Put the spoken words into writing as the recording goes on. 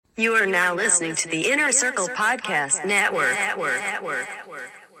You are now listening to the Inner Circle Podcast Network. I have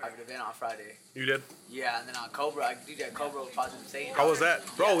an event on Friday. You did? Yeah, and then on Cobra, I DJ Cobra with Positive Satan. How was that?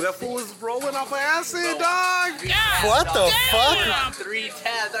 Bro, that fool was rolling off of acid, dog! Yeah, what the fuck? 3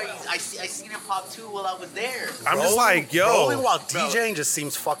 tabs. I seen him pop 2 while I was there. I'm just like, yo. Rolling while DJing just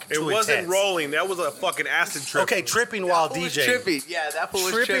seems fucking too It wasn't intense. rolling. That was a fucking acid trip. Okay, tripping while That fool was DJing. tripping. Yeah, that fool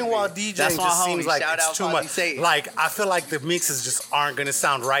was tripping. Tripping while DJing That's my just homie. seems like Shout it's out too Positive much. Satan. Like, I feel like the mixes just aren't going to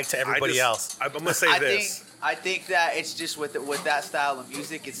sound right to everybody else. I'm going to say this. I think that it's just with that style of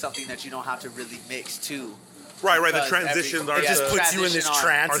music, it's something that you don't have to really mix to. Right. The Because transitions every- aren't It just the puts you in this transition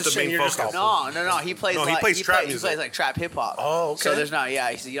trance aren't and the shit. main And you're just focus. like, No. He plays No, he like plays trap He music. plays like trap hip hop. Oh, okay. So there's not.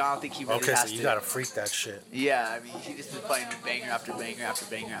 Yeah. So you don't think he really okay, has so you to. got to freak that shit. Yeah, I mean, he just been playing banger after banger after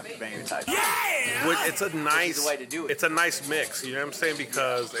banger after banger type. It's a nice the way to do it. It's a nice mix, you know what I'm saying?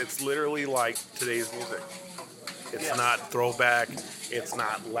 Because it's literally like today's music. It's not throwback. It's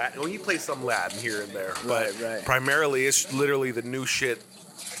not Latin. Well, you play some Latin here and there, but Right. primarily it's literally the new shit.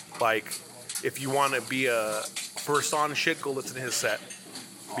 Like, if you want to be a first on shit, go listen to his set.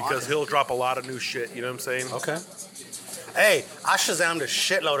 Because he'll drop a lot of new shit, you know what I'm saying? Okay. Hey, I Shazammed a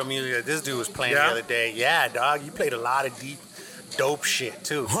shitload of music that this dude was playing the other day. Yeah, dog. You played a lot of deep, dope shit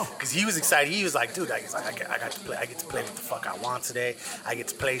too. Because he was excited. He was like, dude, I get to play what the fuck I want today. I get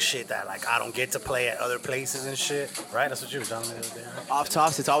to play shit that like I don't get to play at other places and shit. Right? That's what you were telling me the other day. Right? Off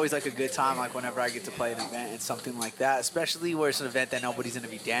tops, it's always like a good time. Like whenever I get to play an event and something like that, especially where it's an event that nobody's gonna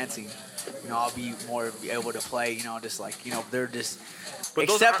be dancing. You know, I'll be more able to play. You know, just like they're just. But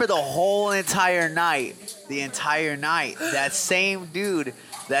except for the whole entire night, that same dude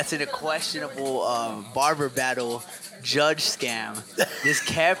that's in a questionable barber battle judge scam just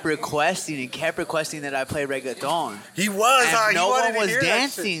kept requesting that I play reggaeton. He was, And no wanted one to was hear that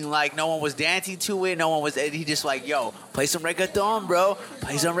dancing. Like, no one was dancing to it. No one was. He just like, yo, play some reggaeton, bro.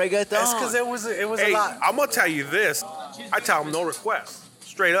 Play some reggaeton. That's because it was Hey, a lot. I'm going to tell you this. I tell him no requests.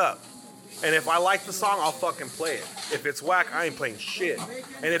 Straight up. And if I like the song, I'll fucking play it. If it's whack, I ain't playing shit.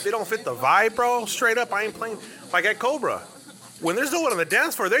 And if it don't fit the vibe, bro, straight up, I ain't playing. Like at Cobra, when there's no one on the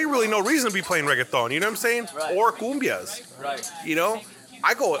dance floor, there ain't really no reason to be playing reggaeton. You know what I'm saying? Right. Or cumbias. Right. You know?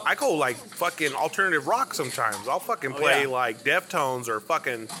 I go like fucking alternative rock sometimes. I'll fucking play like Deftones or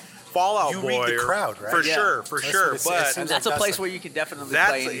fucking Fallout You Boy. read the or- crowd, right? For Yeah. sure. That's But what it seems And like that's a that's place a- where you can definitely that's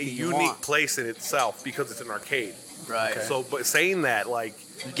play a anything you unique want. place in itself because it's an arcade. Right. Okay. So, but saying that, like,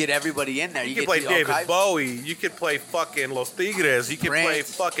 You get everybody in there. you get can play the David archive- Bowie. You could play fucking Los Tigres. You could play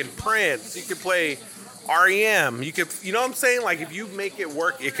Prince. fucking Prince. You could play REM. You could, you know what I'm saying? Like, if you make it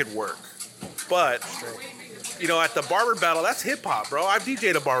work, it could work. But, you know, at the barber battle, that's hip hop, bro. I've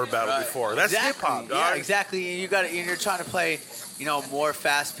DJ'd a barber battle before. That's hip hop, dog. Yeah, exactly. And you're trying to play, more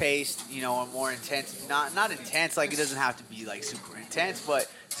fast paced, or more intense. Not intense. Like it doesn't have to be like super intense, but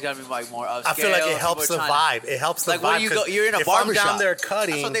it's gotta be like more upscale. I feel like it helps the People are trying vibe. It helps the Like vibe. when you go, 'cause you're in a if barbershop. I'm down there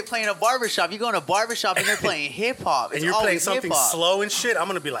cutting, That's what they play in a barbershop. You go in a barbershop and they're playing hip hop. and you're playing something slow and shit, I'm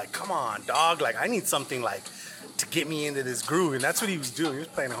gonna be like, come on, dog. Like I need something like to get me into this groove, and that's what he was doing. He was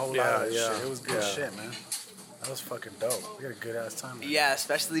playing a whole lot of that shit. It was good shit, man. That was fucking dope. We had a good ass time. Man. Yeah,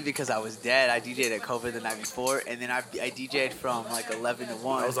 especially because I was dead. I DJ'd at COVID the night before, and then I DJ'd from like 11 to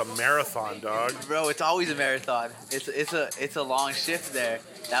 1. That was a marathon, dog. Bro, it's always a marathon. It's a long shift there.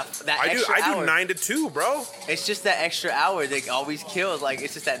 That I extra do hour. 9 to 2, bro. It's just that extra hour that always kills. Like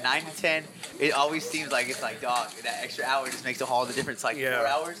it's just that 9 to 10. It always seems like it's like dog. That extra hour just makes all the difference. Like 4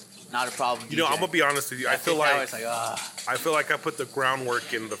 hours, not a problem. You know, I'm gonna be honest with you. I feel like it's like I feel like I put the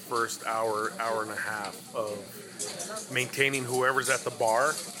groundwork in the first hour and a half of maintaining whoever's at the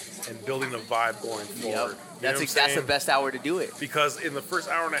bar and building the vibe going forward. That's the best hour to do it. Because in the first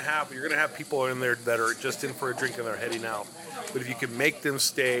hour and a half, you're gonna have people in there that are just in for a drink and they're heading out. But if you can make them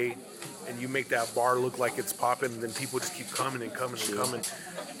stay and you make that bar look like it's popping, then people just keep coming and coming and coming.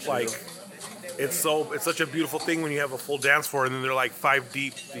 Like it's such a beautiful thing when you have a full dance floor and then they're like 5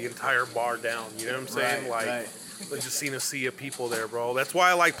 deep the entire bar down. You know what I'm saying? Right. Just seeing a sea of people there, bro. That's why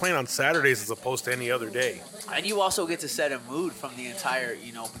I like playing on Saturdays as opposed to any other day. And you also get to set a mood from the entire,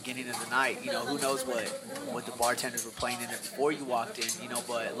 beginning of the night. Who knows what the bartenders were playing in it before you walked in,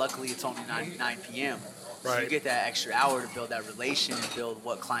 but luckily it's only 9 p.m. So Right. you get that extra hour to build that relation and build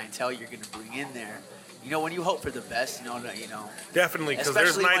what clientele you're going to bring in there. When you hope for the best, Definitely, because there's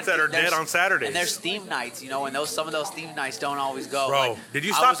Especially nights when that are there's- dead on Saturdays. And there's theme nights, and some of those theme nights don't always go. Bro, Like, did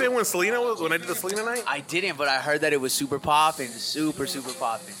you I stop was- in when I did the Selena night? I didn't, but I heard that it was super popping, super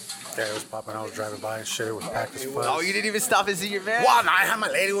popping. Yeah, it was popping. I was driving by and shit. It was packed as fuck. Oh, you didn't even stop and see your man? Wow, I had my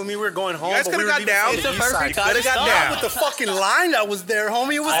lady with me. We were going home. You guys but we could have were got down. leaving It's for a the east perfect side. time to got stop. down. With the fucking line that was there,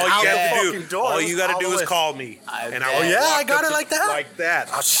 homie. It was All out you the gotta fucking do, door. all It you was gotta all do the is way. call me, and I bet. will Yeah, I walk got up it to- like that? like that.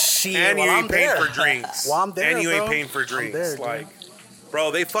 Oh, shit. And you well, ain't I'm paying there. for drinks. Well, I'm there, And you bro. ain't paying for I'm drinks. there, dude. Like,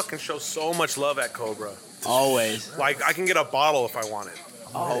 bro, they fucking show so much love at Cobra. Always. Like, I can get a bottle if I want it.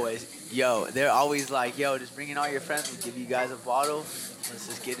 Always. Yo, they're always like, yo, just bring in all your friends. We'll give you guys a bottle. Let's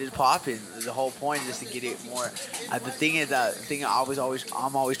just get it popping. The whole point is just to get it more. The thing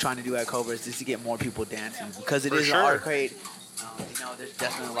I'm always trying to do at Cobra is just to get more people dancing because it For is sure. an arcade. There's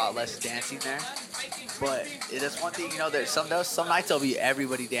definitely a lot less dancing there. But that's one thing, there's some nights there'll be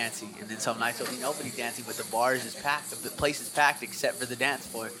everybody dancing, and then some nights there'll be nobody dancing, but the bar is just packed. The place is packed except for the dance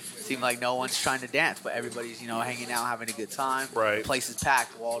floor. Seems like no one's trying to dance, but everybody's, hanging out, having a good time. Right. The place is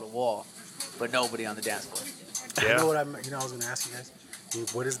packed wall to wall, but nobody on the dance floor. Yeah. You know what I was going to ask you guys?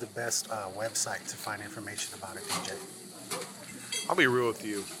 What is the best website to find information about a DJ? I'll be real with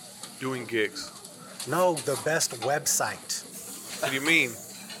you. Doing gigs. No, the best website. What do you mean?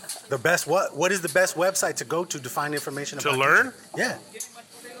 The best what? What is the best website to go to find information To about learn? DJ? Yeah.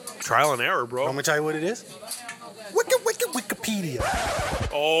 Trial and error, bro. Want me to tell you what it is? Wikipedia.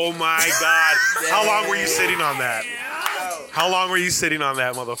 Oh my God. How long were you sitting on that? How long were you sitting on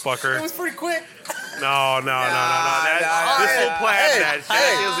that, motherfucker? It was pretty quick. No. This will plan that shit.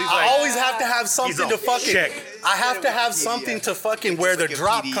 I always have to have something he's to a fucking. check. I have to have something to fucking where the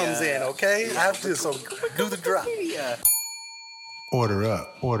drop Wikipedia. comes in. Okay, I have to. So do the drop. Order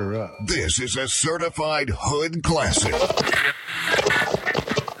up, order up. This is a certified hood classic.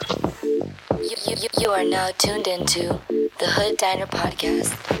 You are now tuned into the Hood Diner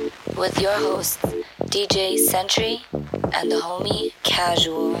Podcast with your hosts, DJ Sentry and the homie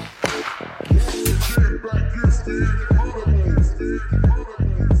Casual.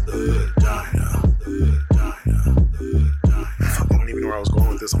 I don't even know where I was going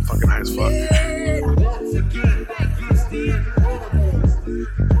with this. I'm fucking high as fuck.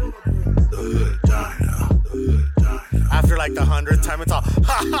 After like the 100th time, it's all.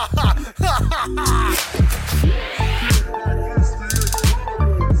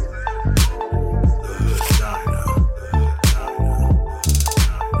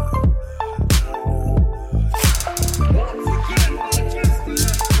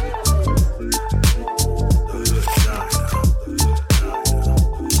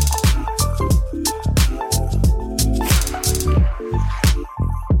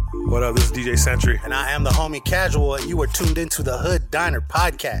 What up? This is DJ Sentry. And I am the homie Casual, and you are tuned into the Hood Diner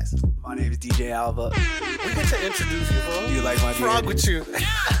Podcast. My name is DJ Alva. We get to introduce you, bro. Do you like my What's wrong beard? with you?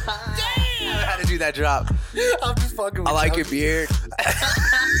 I had to do that drop. I'm just fucking with I you. like your beard.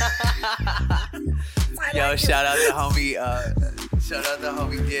 Yo, shout out to homie. Shout out to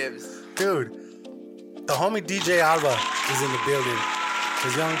homie Gibbs. Dude, the homie DJ Alva is in the building.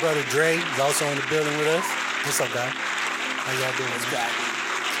 His young brother Dre is also in the building with us. What's up, guy? How y'all doing? What's man? cracking?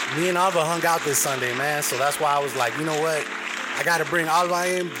 Me and Alva hung out this Sunday, man. So that's why I was like, you know what? I got to bring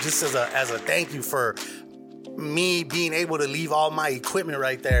Alva in just as a thank you for me being able to leave all my equipment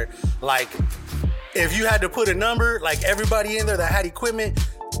right there. Like, if you had to put a number, like everybody in there that had equipment,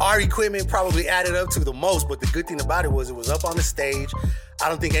 our equipment probably added up to the most. But the good thing about it was up on the stage. I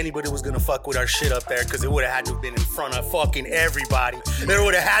don't think anybody was going to fuck with our shit up there because it would have had to have been in front of fucking everybody. There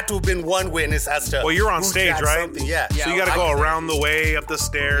would have had to have been one witness as to. Well, you're on who stage, got right? something. Yeah. So you got to go around the way, up the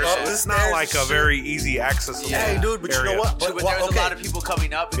stairs. Up the It's not stairs, like a shit. very easy access. Hey, dude, but you know what? But there's a lot of people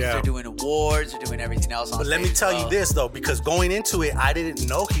coming up because Yeah. they're doing awards, they're doing everything else on But let me stage as tell well. you this, though, because going into it, I didn't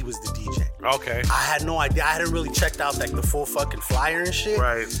know he was the DJ. Okay. I had no idea. I hadn't really checked out like the full fucking flyer and shit.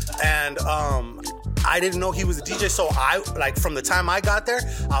 Right. And I didn't know he was a DJ. So I like from the time I got there,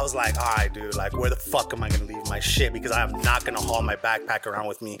 I was like, all right, dude, like where the fuck am I gonna leave my shit? Because I'm not gonna haul my backpack around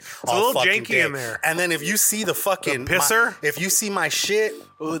with me. It's a little janky in there. And then if you see the fucking The pisser? if you see my shit,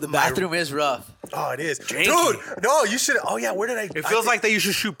 Ooh, the bathroom is rough. oh, it is, Janky. dude. No, you should. Oh yeah, where did I? It feels like they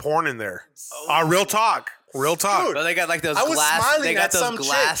should shoot porn in there. Real talk. Real talk. Dude, But they got like those I was glass. smiling They got at those some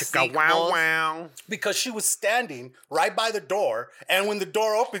glass chick. sink Wow, bowls. wow. because she was standing right by the door, and when the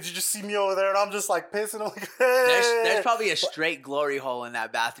door opens, you just see me over there, and I'm just like pissing. I'm like, There's probably a straight glory hole in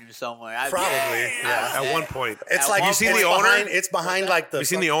that bathroom somewhere. Probably, yeah. At one point. It's At like one you see point- the owner? It's behind like the. You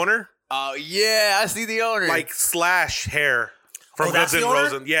seen the owner? Oh yeah, I see the owner. Like slash hair from Oh, that's Guns N' the owner?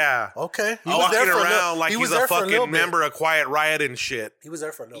 Roses. Yeah. Okay, he Walking for a around little- like he he's was a there for little fucking bit. member of Quiet Riot and shit. He was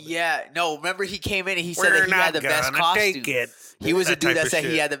there for a little bit. yeah, no. Remember he came in and he said We're that he had not the best gonna costume. take it. He was a That dude type that of said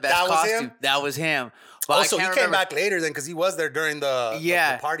he shit. had the best That was costume. him? That was him. But Oh, I so he can't came remember. back later then because he was there during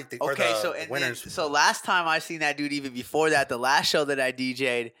the party thing. Okay, or the so and then, winners. so last time I seen that dude, even before that, the last show that I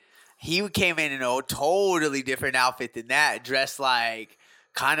DJ'd, he came in a totally different outfit than that, dressed like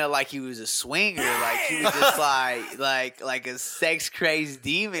kind of like he was a swinger, like he was just like a sex crazed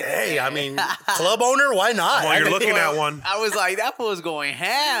demon. Hey, I mean, club owner, why not? Well, you're looking at one. I was like, that fool's going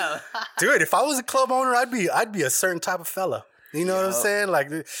ham. Dude, if I was a club owner, I'd be a certain type of fella. You know what I'm saying? Like,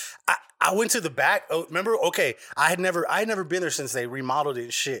 I went to the back. Oh, remember? Okay, I had never been there since they remodeled it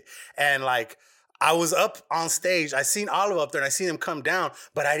and shit. And like, I was up on stage. I seen Alva up there, and I seen him come down,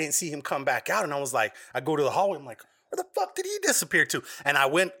 but I didn't see him come back out. And I was like, I go to the hallway. I'm like, where the fuck did he disappear to? And I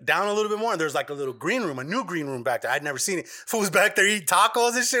went down a little bit more, and there's like a little green room, a new green room back there. I'd never seen it. Fools back there eating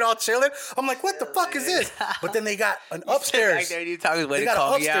tacos and shit, all chilling. I'm like, what the fuck is this? But then they got an upstairs. They got an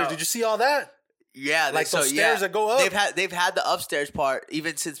upstairs. Did you see all that? Yeah, like those stairs that go up. They've had the upstairs part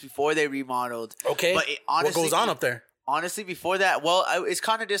even since before they remodeled. Okay, but honestly, what goes on up there? Honestly, before that, well, it's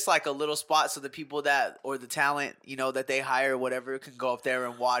kind of just like a little spot so the people that or the talent, that they hire or whatever can go up there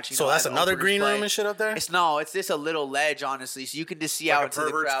and watch. So that's another green room and shit up there. It's just a little ledge, honestly, so you can just see like out into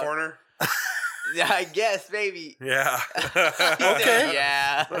the crowd. Corner. Yeah, I guess maybe. Yeah. Okay.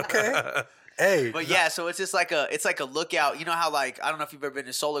 Yeah. Okay. Hey, but yeah, so it's just like a lookout. You know how I don't know if you've ever been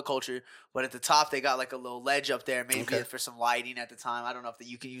to solar culture, but at the top they got like a little ledge up there, maybe for some lighting at the time. I don't know if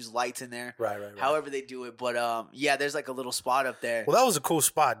you can use lights in there. Right. However they do it, but yeah, there's like a little spot up there. Well, that was a cool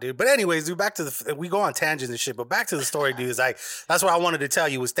spot, dude. But anyways, dude, back to we go on tangents and shit, but back to the story, dude. That's what I wanted to tell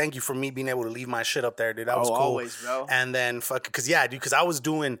you was thank you for me being able to leave my shit up there, dude. That was cool. Always, bro. And then because I was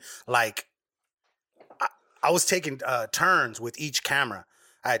doing like I was taking turns with each camera.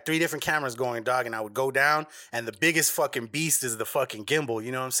 I had 3 different cameras going, dog, and I would go down, and the biggest fucking beast is the fucking gimbal,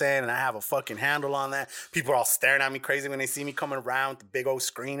 you know what I'm saying? And I have a fucking handle on that. People are all staring at me crazy when they see me coming around with the big old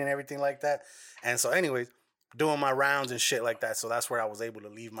screen and everything like that. And so anyways, doing my rounds and shit like that. So that's where I was able to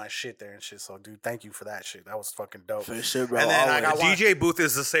leave my shit there and shit. So, dude, thank you for that shit. That was fucking dope. For sure, bro. And then I got the DJ booth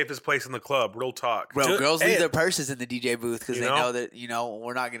is the safest place in the club. Real talk. Bro, girls leave their purses in the DJ booth because they know that,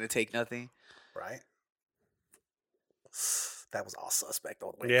 we're not going to take nothing. Right? That was all suspect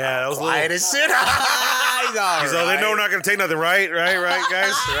all the way. Yeah, that was quiet as shit. I know. So they know we're not going to take nothing, right,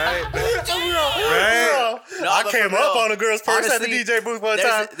 guys? Right? Right? No, I came up on a girl's purse at the DJ booth one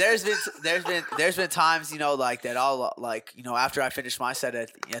time. There's been times, like that I'll after I finish my set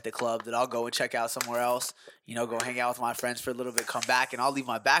at the club that I'll go and check out somewhere else, go hang out with my friends for a little bit, come back, and I'll leave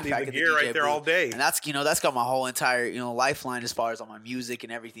my backpack at the gear DJ right there booth. all day. And that's got my whole entire, lifeline as far as on my music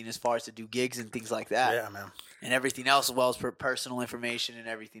and everything, as far as to do gigs and things like that. Yeah, man. And everything else, as well as for personal information and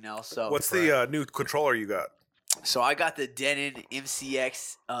everything else. So what's the new controller you got? So I got the Denon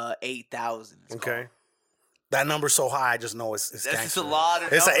MCX 8000. Okay. That number's so high, I just know it's That's gangster. just a lot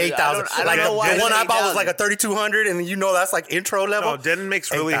of It's an 8,000. Like the one I bought was like a 8,000. 3,200, and that's like intro level. No, Denon makes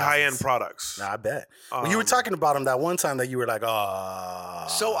really 8,000. high-end products. Nah, I bet. Well, you were talking about them that one time that you were like,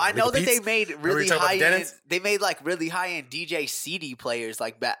 So I know that they made really high end. They made like really high end DJ CD players,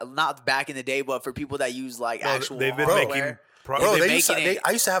 like not back in the day, but for people that use like actual. They've been hardware. making.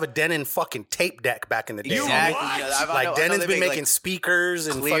 I used to have a Denon fucking tape deck back in the day. Exactly. Like Denon's been making speakers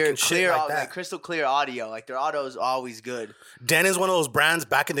and fucking shit like that. Like crystal clear audio. Like their audio is always good. Denon's one of those brands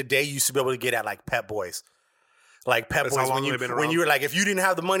back in the day you used to be able to get at like Pep Boys. Like Pep That's Boys, how long they've been when around. you were like, if you didn't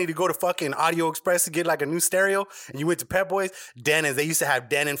have the money to go to fucking Audio Express to get like a new stereo, and you went to Pep Boys, Denon's, they used to have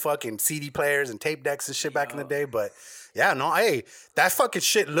Denon fucking CD players and tape decks and shit back in the day. But yeah, no, hey, that fucking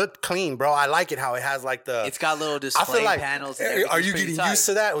shit looked clean, bro. I like it how it has like the. It's got little display I feel like, panels. And are you getting used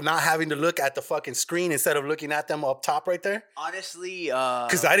to that, not having to look at the fucking screen instead of looking at them up top right there? Honestly,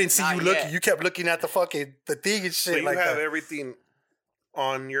 because I didn't see you looking. yet. You kept looking at the fucking the thing and shit. So you like have that. everything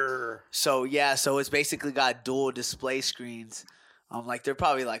on your. So it's basically got dual display screens. Like they're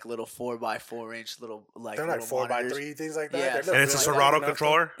probably like little 4x4 inch little like. They're like 4x3 things like that. Yeah. They're And it's a like Serato that.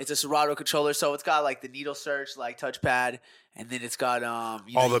 controller. It's a Serato controller, so it's got like the needle search, like touchpad, and then it's got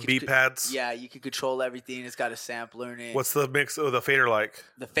All the beat pads. Yeah, you can control everything. It's got a sampler in it. What's the mix of the fader like?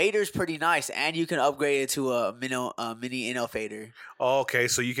 The fader's pretty nice, and you can upgrade it to a mini Inno fader. Oh, okay,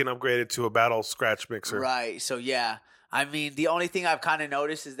 so you can upgrade it to a battle scratch mixer. Right. So yeah, I mean, the only thing I've kind of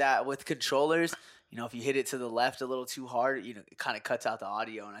noticed is that with controllers, if you hit it to the left a little too hard, it kind of cuts out the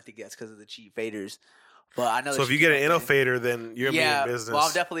audio, and I think that's because of the cheap faders. But I know. So if you get an Inno fader, then you're gonna be in business. Well,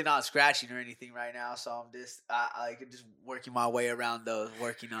 I'm definitely not scratching or anything right now, so I'm just working my way around those.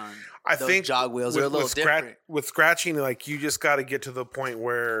 Working on. I think jog wheels are a little different. With scratching, like you just got to get to the point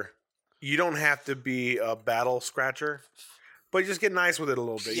where you don't have to be a battle scratcher. But you just get nice with it a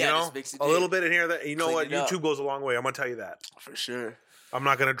little bit, just mix it a little bit in here. That Clean what, it up. YouTube goes a long way. I'm gonna tell you that For sure. I'm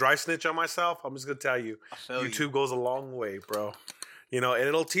not gonna dry snitch on myself. I'm just gonna tell you, I feel YouTube goes a long way, bro. and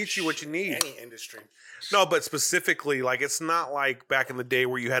it'll teach you what you need. Any industry. No, but specifically, like, it's not like back in the day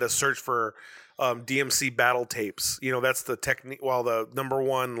where you had to search for DMC battle tapes. That's the technique. Well, the number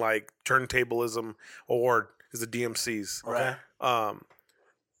one, like, turntablism award is the DMCs. Okay.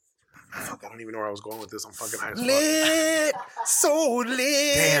 Fuck, I don't even know where I was going with this. I'm fucking high as fuck. Lit. So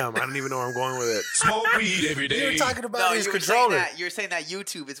lit. Damn, I don't even know where I'm going with it. Smoke weed every day. You were talking about his you were controller. You're saying that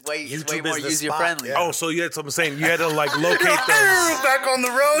YouTube is way YouTube more is the user spot, friendly. yeah. Oh, so yeah, that's what I'm saying. You had to, like, locate those. Back on the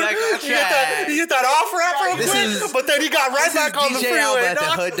road. Back on You hit that off ramp real quick, but then he got right back on the DJ freeway. Alva at the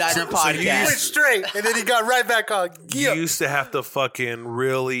dog. Hood Diner So you He podcast. went straight, and then he got right back on. You used to have to fucking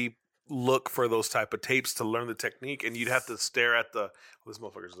really look for those type of tapes to learn the technique, and you'd have to stare at this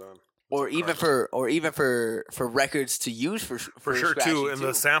motherfucker's done. Or even for records to use for Sure scratching too, and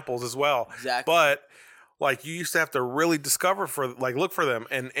the samples as well. Exactly. But like, you used to have to really discover look for them,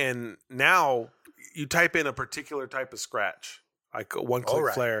 and now you type in a particular type of scratch, like a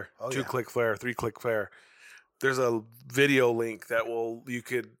 1-click flare, 2-click flare, 3-click flare. There's a video link that you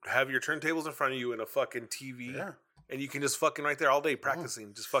could have your turntables in front of you in a fucking TV. Yeah. And you can just fucking right there all day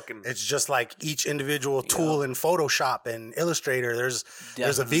practicing, just fucking. It's just like each individual tool in Photoshop and Illustrator.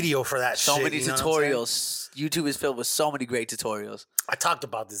 There's a video for that. So shit, many tutorials. YouTube is filled with so many great tutorials. I talked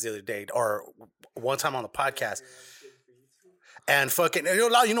about this the other day, or one time on the podcast, and fucking. A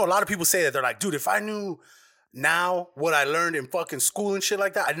lot of people say that they're like, dude, if I knew now what I learned in fucking school and shit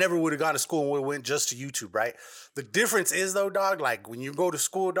like that, I never would have gone to school and would have went just to YouTube, right? The difference is though, dog, like when you go to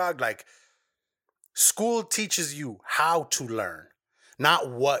school, dog, like. School teaches you how to learn,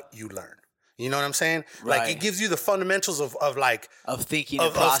 not what you learn. You know what I'm saying? Right. Like, it gives you the fundamentals of thinking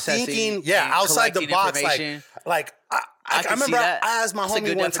and processing. Of thinking, yeah, outside the box. Like I remember I asked my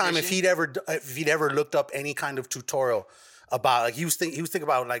homie one time if he'd ever looked up any kind of tutorial about, like, he was thinking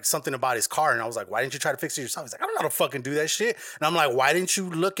about like something about his car, and I was like, why didn't you try to fix it yourself? He's like, I don't know how to fucking do that shit. And I'm like, why didn't you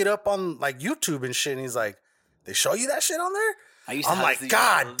look it up on like YouTube and shit? And he's like, they show you that shit on there? I'm like,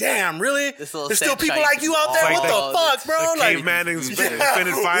 God damn, really? There's still people like you out there? What the fuck, bro? Like, caveman and spinning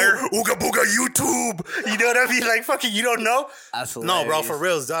fire. Ooga booga YouTube. You know what I mean? Like, fucking, you don't know? That's no, bro, for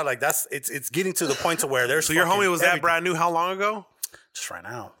real, dog. Like, it's getting to the point to where there's. So your homie was that brand new how long ago? Just right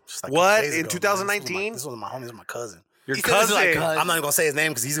now. Just like what? In 2019? This was my homie. This was my cousin. Your cousin. I'm not even gonna say his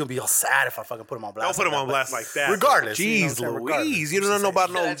name because he's gonna be all sad if I fucking put him on blast. Don't put him on blast like that. Regardless, jeez, Louise, you don't know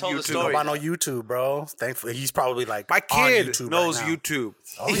about no YouTube. Know about no YouTube, bro. Thankfully, he's probably like my kid on YouTube knows right now. YouTube.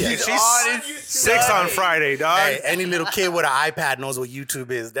 Oh yeah, she's 6 on Friday, dog. Hey, any little kid with an iPad knows what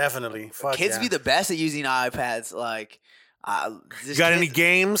YouTube is. Definitely, fuck kids be the best at using iPads. Like, you got any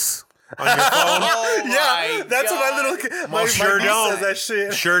games on your phone? Yeah, that's what my little kid. My sure don't. Says that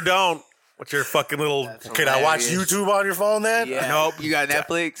shit. Sure don't. What's your fucking little? Can I watch YouTube on your phone then? Yeah. Nope. You got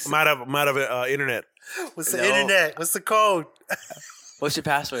Netflix? Might have internet. What's the internet? What's the code? What's your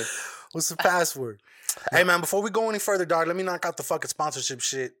password? What's the password? Hey man, before we go any further, dog, let me knock out the fucking sponsorship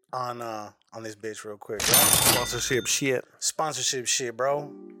shit on this bitch real quick. Bro. Sponsorship shit,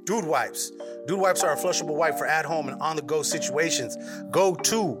 bro. Dude wipes. Dude wipes are a flushable wipe for at home and on the go situations. Go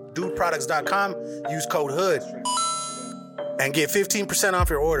to dudeproducts.com. Use code HOOD and get 15% off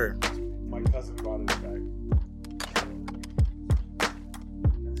your order. My cousin brought it back.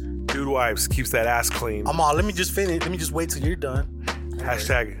 Dude wipes keeps that ass clean. I'm all. Let me just finish. Let me just wait till you're done.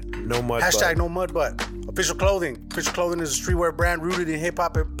 Hashtag no mud butt. Hashtag no mud butt. Official Clothing. Official Clothing is a streetwear brand rooted in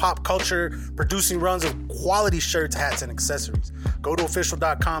hip-hop and pop culture, producing runs of quality shirts, hats, and accessories. Go to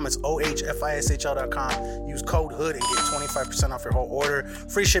official.com. It's ohfishl.com. Use code HOOD and get 25% off your whole order.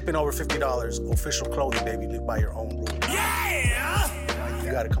 Free shipping over $50. Official Clothing, baby. Live by your own rules. Yeah!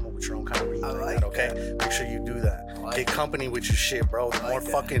 You got to come up with your own kind of reason. Okay? Make sure you do that. Get company with your shit, bro. The more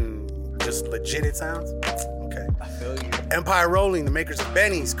fucking just legit it sounds. Okay. I feel you. Empire Rolling, the makers of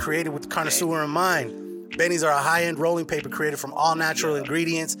Bennies, created with the connoisseur in mind. Bennies are a high-end rolling paper created from all natural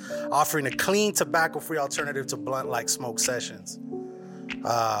ingredients, offering a clean, tobacco-free alternative to blunt-like smoke sessions.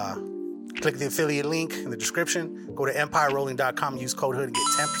 Click the affiliate link in the description. Go to empirerolling.com, use code HOOD, and get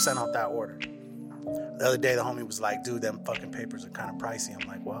 10% off that order. The other day, the homie was like, dude, them fucking papers are kind of pricey. I'm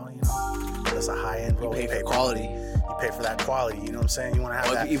like, well, that's a high-end rolling paper. Quality. You pay for that quality, you know what I'm saying? You want to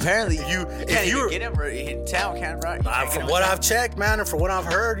have that. Apparently, you can't even get them in town, right? From what I've checked, man, and from what I've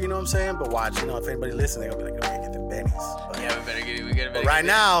heard, you know what I'm saying? But watch, if anybody listening, they're going to be like, get the Bennies. Yeah, we better get it. But right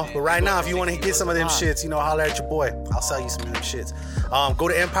now, if you want to get some of them shits, holler at your boy. I'll sell you some of them shits. Go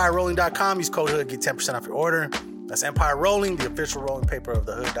to empirerolling.com, use code HOOD, get 10% off your order. That's Empire Rolling, the official rolling paper of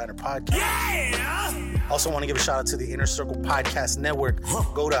the Hood Diner Podcast. Yeah! Also want to give a shout out to the Inner Circle Podcast Network.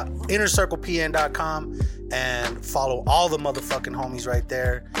 Go to innercirclepn.com and follow all the motherfucking homies right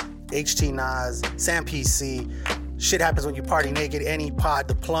there. HT Nas, Sam PC, Shit Happens When You Party Naked, Any Pod,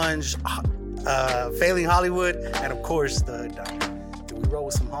 The Plunge, Failing Hollywood, and of course we roll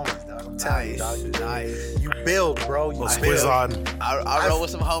with some homies, dog. I'm telling you, dog. Nice. You build, bro. You build. I roll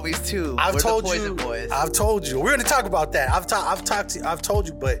with some homies too. I've We're told the Poison you. Boys. I've told you. We're gonna talk about that. I've told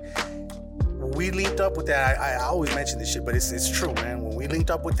you, but when we linked up with that, I always mention this shit, but it's true, man. When we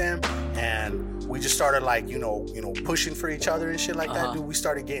linked up with them and we just started like, pushing for each other and shit like that, dude. We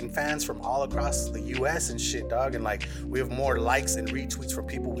started getting fans from all across the US and shit, dog. And like we have more likes and retweets from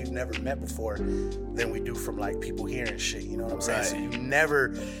people we've never met before than we do from like people here and shit. You know what I'm saying? Right. So you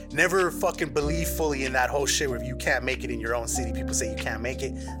never fucking believe fully in that whole shit where if you can't make it in your own city, people say you can't make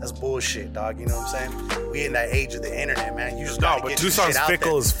it. That's bullshit, dog. You know what I'm saying? We in that age of the internet, man. You just gotta but get Tucson's your shit out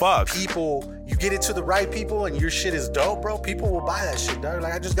fickle there. as fuck. People, you get it to the right people and your shit is dope, bro. People will buy that shit, dog.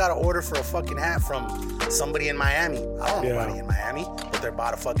 Like I just got an order for a fucking hat from somebody in Miami. I don't know anybody in Miami, but they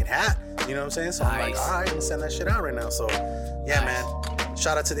bought a fucking hat. You know what I'm saying? So I'm like, all right, I'm gonna send that shit out right now. So yeah, man.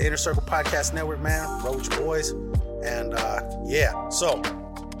 Shout out to the Inner Circle Podcast Network, man. Roll with your boys. And yeah, so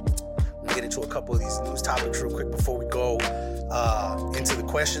let me get into a couple of these news topics real quick before we go into the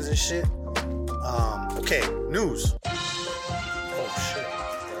questions and shit. Okay, news. Oh shit.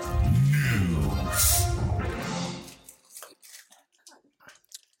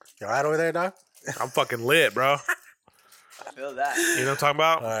 You all right over there, dog? I'm fucking lit, bro. I feel that. You know what I'm talking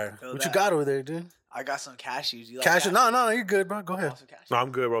about? All right. Feel What that. you got over there, dude? I got some cashews. You like Cashew? No, you're good, bro. Go ahead. No,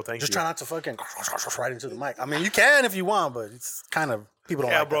 I'm good, bro. Thank Just you. try not to fucking right into the mic. I mean, you can if you want, but it's kind of people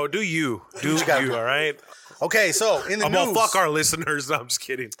don't Yeah, like bro. Do you? Do you gotta do. all right? that. Okay, so in the I'm news, gonna fuck our listeners. No, I'm just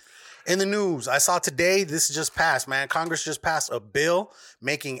kidding. in the news, I saw today. This just passed, man. Congress just passed a bill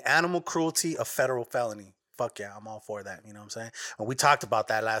making animal cruelty a federal felony. Fuck yeah, I'm all for that. You know what I'm saying? And we talked about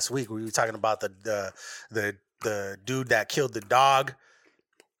that last week. We were talking about the dude that killed the dog.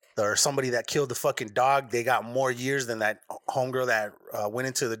 Or somebody that killed the fucking dog, they got more years than that homegirl that went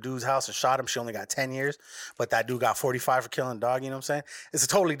into the dude's house and shot him. She only got 10 years, but that dude got 45 for killing a dog. You know what I'm saying? It's a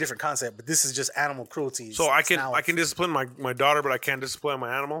totally different concept, but this is just animal cruelty. So I can discipline my daughter, but I can't discipline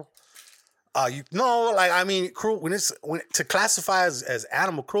my animal. Cruel when to classify as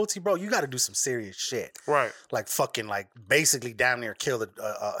animal cruelty, bro, you got to do some serious shit, Right. like fucking like basically damn near kill the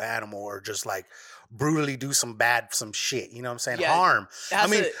animal or just like brutally do some shit. You know what I'm saying? Yeah, Harm. I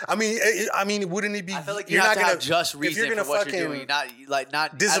mean, wouldn't it be? I feel like you're not gonna have just if reason you're gonna for what fucking you're doing.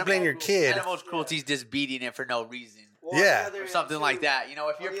 Not discipline your kid. Animal cruelty is just beating it for no reason. Yeah. Or something like that. You know,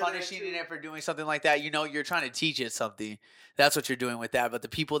 if you're punishing it for doing something like that, you know, you're trying to teach it something. That's what you're doing with that. But the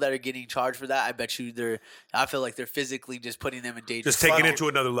people that are getting charged for that, I bet you I feel like they're physically just putting them in danger. Just taking it to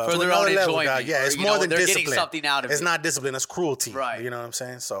another level. For their own enjoyment. God. Yeah, it's or, more than they're discipline. getting something out of it. It's not discipline, it's cruelty. Right. You know what I'm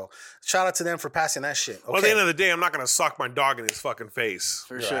saying? So shout out to them for passing that shit. Okay. Well, at the end of the day, I'm not gonna sock my dog in his fucking face.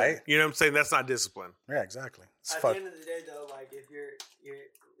 For sure. Right? You know what I'm saying? That's not discipline. Yeah, exactly. It's At fuck. the end of the day, though, like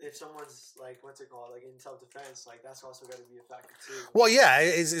if someone's like what's it called, like in self-defense, like that's also got to be a factor too. Well, yeah,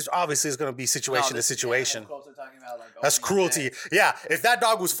 it's obviously it's going to be situation to situation. That's cruelty. Yeah, if that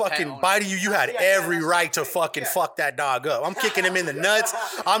dog was fucking biting you, you had every right to fucking fuck that dog up. I'm kicking him in the nuts.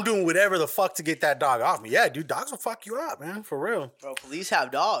 I'm doing whatever the fuck to get that dog off me. Yeah, dude, dogs will fuck you up, man, for real. Bro, police have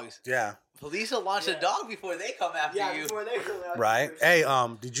dogs. Yeah. Police will launch a dog before they come after you. Before they go out. Right. Hey,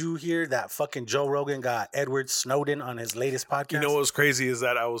 did you hear that fucking Joe Rogan got Edward Snowden on his latest podcast? You know what was crazy is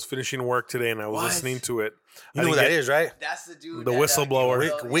that I was finishing work today and I was listening to it. You know who that is, right? That's the dude. The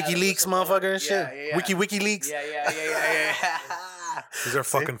whistleblower. WikiLeaks motherfucker and shit. Yeah. WikiLeaks. Yeah. These are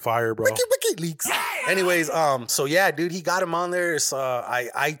fucking fire, bro. WikiLeaks. Anyways, so yeah, dude, he got him on there. So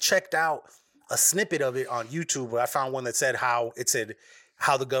I checked out a snippet of it on YouTube, but I found one that said how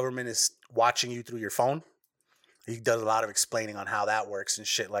the government is watching you through your phone. He does a lot of explaining on how that works and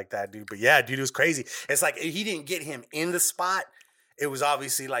shit like that, dude. But yeah, dude, it was crazy. It's like he didn't get him in the spot. It was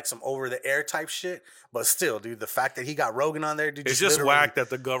obviously like some over the air type shit. But still, dude, the fact that he got Rogan on there, dude, It's just whack that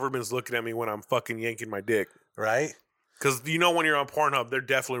the government's looking at me when I'm fucking yanking my dick. Right? Because you know when you're on Pornhub, they're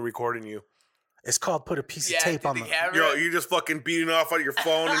definitely recording you. It's called put a piece of tape on the Yo, you're just fucking beating off on your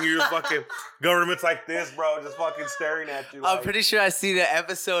phone and you're just fucking government's like this, bro, just fucking staring at you. I'm pretty sure I seen an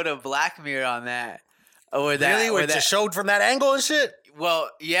episode of Black Mirror on that. Where it just showed from that angle and shit?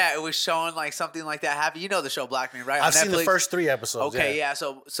 Well, yeah, it was showing like something like that happen. You know the show Black Mirror, right? I've seen the first 3 episodes. Okay, yeah.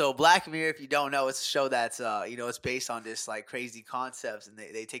 So Black Mirror, if you don't know, it's a show that's it's based on this like crazy concepts, and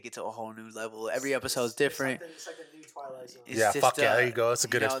they take it to a whole new level. Every episode's different. It's like the new Twilight Zone. It's fuck yeah, there you go. That's a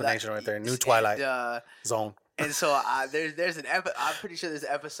good explanation right there. New Twilight Zone. And so there's an I'm pretty sure there's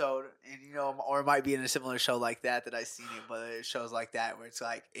an episode, and or it might be in a similar show like that I seen it, but it shows like that where it's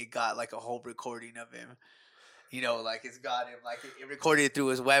like it got like a whole recording of him. You know, like it's got him, like it recorded it through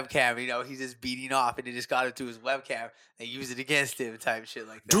his webcam. You know, he's just beating off, and it just got him through his webcam. They use it against him, type shit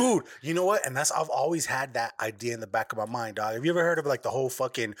like that. Dude, you know what? And I've always had that idea in the back of my mind, dog. Have you ever heard of like the whole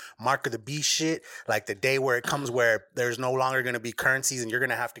fucking Mark of the Beast shit? Like the day where it comes where there's no longer gonna be currencies, and you're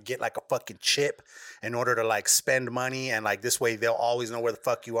gonna have to get like a fucking chip in order to like spend money, and like this way they'll always know where the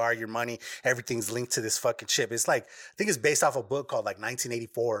fuck you are, your money, everything's linked to this fucking chip. It's like I think it's based off a book called like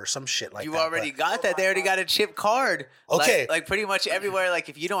 1984 or some shit like that. You already got that. They already got a chip card. Okay. Like pretty much everywhere. Like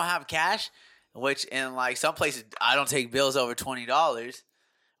if you don't have cash, which in like some places I don't take bills over $20.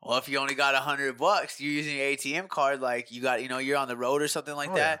 Well, if you only got $100, you're using your ATM card. Like you got, you're on the road or something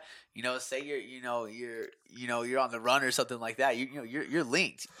like that. Yeah. Say you're on the run or something like that. You're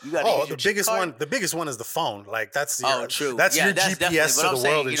linked. You got the biggest one. The biggest one is the phone. Like that's true. That's your GPS to the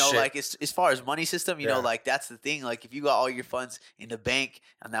world and shit. Like as far as money system, like that's the thing. Like if you got all your funds in the bank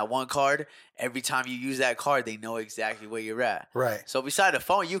on that one card, every time you use that card, they know exactly where you're at. Right. So beside a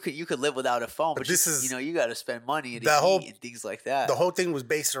phone, you could live without a phone, but this is you got to spend money and things like that. The whole thing was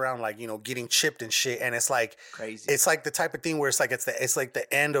based around like getting chipped and shit, and it's like crazy. It's like the type of thing where it's like the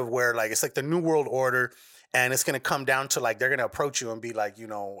end of where like it's like the New World Order. And it's gonna come down to like they're gonna approach you and be like,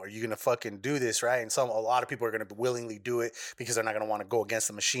 are you gonna fucking do this, right? And a lot of people are gonna willingly do it because they're not gonna want to go against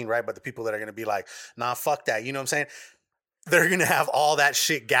the machine, right? But the people that are gonna be like, nah, fuck that, you know what I'm saying? They're gonna have all that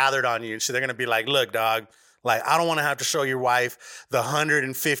shit gathered on you, and so they're gonna be like, look, dog. Like, I don't want to have to show your wife the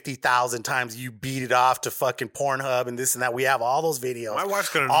 150,000 times you beat it off to fucking Pornhub and this and that. We have all those videos. My wife's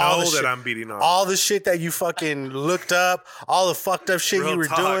going to know that I'm beating off. All the shit that you fucking looked up, all the fucked up shit you were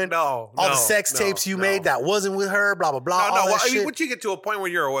doing, all the sex tapes you made that wasn't with her, blah, blah, blah. Once you get to a point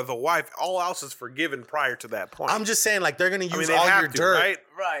where you're with a wife, all else is forgiven prior to that point. I'm just saying, like, they're going to use all your dirt.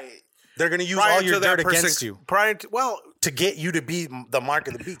 Right. They're going to use all your dirt against you. To get you to be the Mark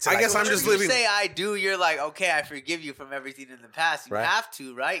of the Beast. I guess I'm just living. You say I do, you're like, okay, I forgive you from everything in the past. You have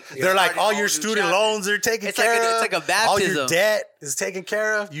to, right? They're like, all your student loans are taken care of. It's like a baptism. All your debt is taken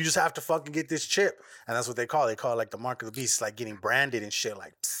care of. You just have to fucking get this chip. And that's what they call it. They call it like the Mark of the Beast. It's like getting branded and shit.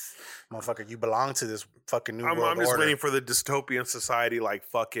 Like, motherfucker, you belong to this fucking new world order. I'm just waiting for the dystopian society, like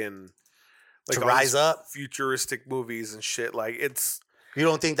fucking. Like to rise up. Futuristic movies and shit. Like, it's. You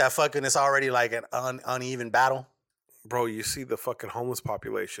don't think that fucking it's already like an uneven battle? Bro, you see the fucking homeless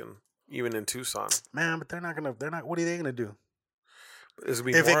population, even in Tucson. Man, but they're not, what are they going to do? If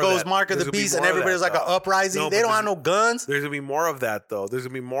it goes Mark of the Beast and everybody's like an uprising, they don't have no guns. There's going to be more of that, though. There's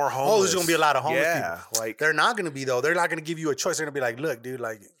going to be more homeless. Oh, there's going to be a lot of homeless people. Like, they're not going to be, though. They're not going to give you a choice. They're going to be like, look, dude,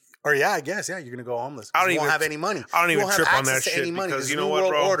 like... Or I guess, you're going to go homeless. You won't have any money. I don't even trip on that shit because you know what, bro?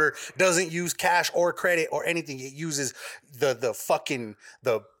 The New World Order doesn't use cash or credit or anything. It uses the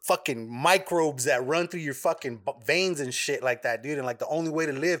fucking microbes that run through your fucking veins and shit like that, dude. And like the only way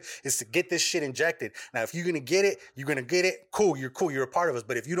to live is to get this shit injected. Now, if you're going to get it, you're going to get it. Cool. You're a part of us.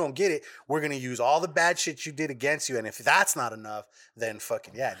 But if you don't get it, we're going to use all the bad shit you did against you. And if that's not enough, then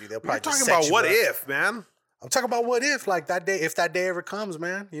fucking dude, they'll probably just set you up. You're talking about what if, man? I'm talking about what if, like that day, if that day ever comes,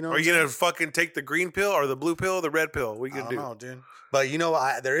 man. Are you gonna fucking take the green pill or the blue pill or the red pill? What are you gonna do? I don't know, dude.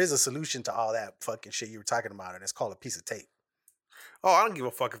 But there is a solution to all that fucking shit you were talking about, and it's called a piece of tape. Oh, I don't give a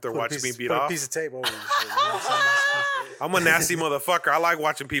fuck if they're watching me beat off. Put a piece of tape over your shit. You know what I'm saying? I'm a nasty motherfucker. I like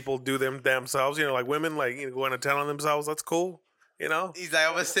watching people do themselves. Like women, like going to town on themselves. That's cool. He's like,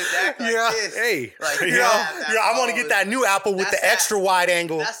 I'm gonna sit back like this. Hey, like, I want to get that new Apple with the extra wide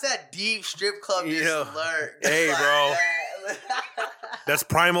angle. That's that deep strip club alert. Hey, bro. That's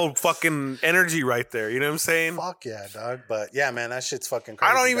primal fucking energy right there. You know what I'm saying? Fuck yeah, dog. But yeah, man, that shit's fucking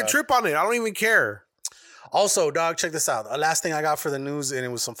crazy. I don't even trip on it. I don't even care. Also, dog, check this out. The last thing I got for the news, and it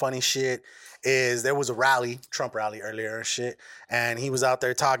was some funny shit, is there was a rally, Trump rally earlier and shit, and he was out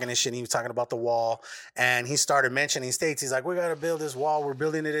there talking and shit, and he was talking about the wall, and he started mentioning states. He's like, we got to build this wall. We're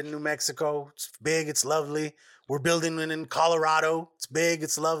building it in New Mexico. It's big. It's lovely. We're building it in Colorado. It's big.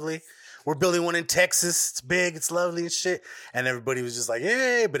 It's lovely. We're building one in Texas. It's big. It's lovely and shit. And everybody was just like,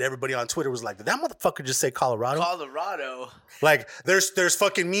 hey. But everybody on Twitter was like, did that motherfucker just say Colorado? Colorado. Like, there's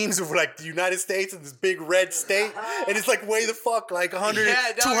fucking memes of like the United States and this big red state. And it's like way the fuck, like 100,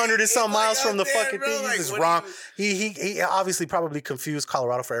 200 and some miles from the fucking thing. He's just wrong. He obviously probably confused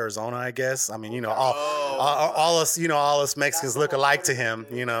Colorado for Arizona, I guess. I mean, all us Mexicans look alike to him,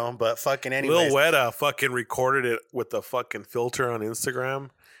 but fucking anyways. Lil Weta fucking recorded it with the fucking filter on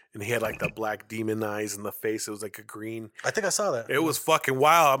Instagram. And he had like the black demon eyes in the face. It was like a green. I think I saw that. It was fucking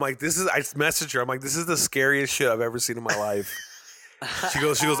wild. I'm like, I messaged her. I'm like, this is the scariest shit I've ever seen in my life. She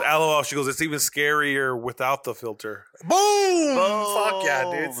goes, LOL. She goes, it's even scarier without the filter. Boom! Fuck yeah,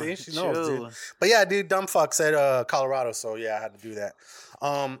 dude. See, she knows, dude. But yeah, dude, dumb fuck said Colorado. So yeah, I had to do that.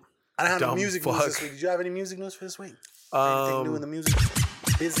 I don't have no Dumb music news fuck. this week. Did you have any music news for this week? Anything new in the music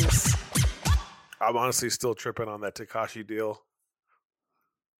business? I'm honestly still tripping on that Tekashi deal.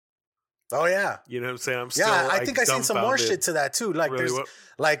 Oh yeah. You know what I'm saying? I'm still I think I seen some more shit to that too. Like Really, there's what?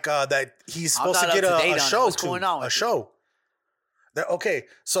 like that he's I'm supposed to not get up to date a on it. show What's too. going on with A it? show. Okay,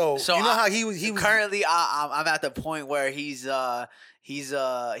 so you know how he was currently. I'm at the point where he's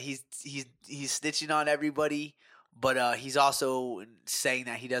snitching on everybody, but he's also saying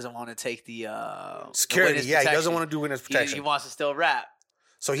that he doesn't want to take the security. witness Yeah, he doesn't protection. want to do witness protection. He wants to still rap.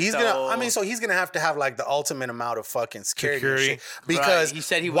 So he's gonna have to have like the ultimate amount of fucking security. And shit. Right. Because He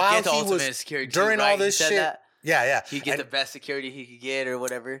said he would while get the he ultimate was security during too, right? all this He said shit. that? Yeah. He'd get the best security he could get or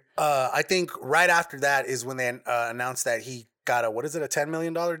whatever. I think right after that is when they announced that he got a $10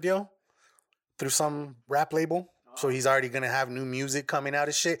 million deal through some rap label. So he's already gonna have new music coming out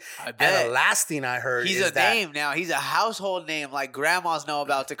of shit. I bet. And the last thing I heard He's is a that name now. He's a household name. Like grandmas know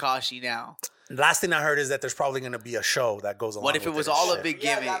about Tekashi now. last thing I heard is that there's probably gonna be a show that goes along. What if it with was and all a shit. big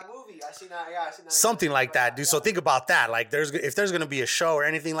Yeah, gimmick? that movie. I seen that. Yeah, I seen that. Something like that, dude. So think about that. Like, if there's gonna be a show or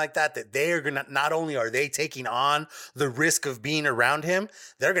anything like that, that they are gonna not only are they taking on the risk of being around him,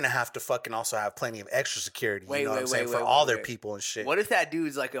 they're gonna have to fucking also have plenty of extra security. You know what I'm saying, for all their people and shit. What if that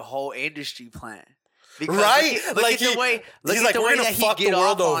dude's like a whole industry plant? Because Right? Look Like at the way. Look he's at like, the we're way gonna that fuck he the get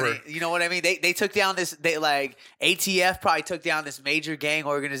world off on over. it. You know what I mean? They took down this. They like ATF probably took down this major gang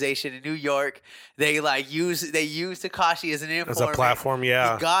organization in New York. They used Tekashi as an informant. As a platform,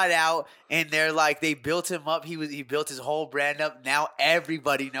 yeah. He got out and they built him up. He built his whole brand up. Now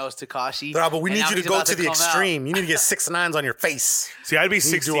everybody knows Tekashi. Bro, but we And need now you to he's go about to the come out. extreme. You need to get 6 9s on your face. See, I'd be You do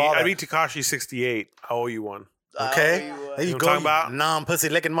 60. all I'd that. be Tekashi 68. I owe you one. Okay, there you You know go, what I'm talking about? non-pussy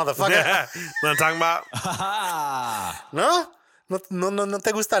licking motherfucker. Yeah. What I'm talking about? No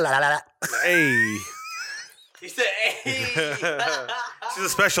te gusta la la la. Hey. He said, "Hey." She's a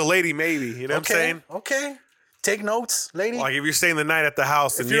special lady, maybe. You know what I'm saying? Okay. Take notes, lady. Like if you're staying the night at the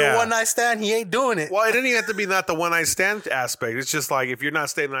house, then if you're yeah. a one night stand, he ain't doing it. Well, it didn't even have to be not the one night stand aspect. It's just like if you're not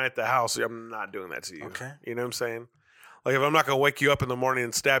staying the night at the house, I'm not doing that to you. Okay. You know what I'm saying? Like if I'm not gonna wake you up in the morning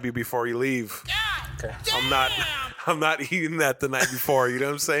and stab you before you leave, Okay. I'm not eating that the night before. You know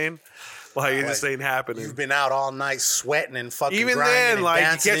what I'm saying? Like it just ain't happening. You've been out all night sweating and fucking Even grinding then, and like you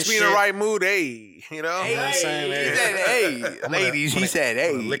dancing catch and me in shit. the right mood, hey, you know. You know what I'm saying? He man? said, "Hey, I'm gonna- ladies." I'm He gonna- said,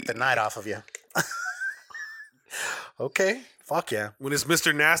 I'm gonna "Hey." lick the night off of you. Okay. Fuck yeah. When it's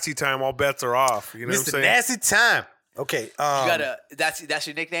Mr. Nasty time, all bets are off. You know what I'm Mr. saying? Nasty time. Okay. You gotta. That's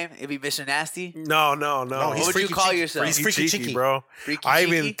your nickname. It'd be Mr. Nasty. No. No, What he's would you freaky call cheeky. yourself? He's freaky cheeky, bro. Freaky I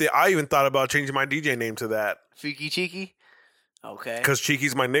cheeky? even thought about changing my DJ name to that Freaky Cheeky. Okay. because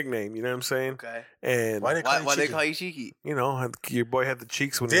Cheeky's my nickname. You know what I'm saying? Okay. And Why they call you Why they cheeky? call you Cheeky? you know, your boy had the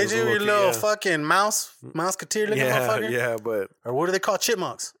cheeks when he Did was you, a your little little kid, fucking mouseketeer looking yeah, motherfucker? yeah, but Or what do they call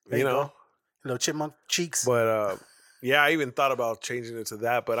chipmunks? There you you know, go. Little chipmunk cheeks. but yeah, I even thought about changing it to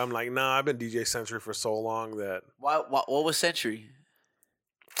that, but I'm like, nah, I've been DJ Century for so long that What was Century?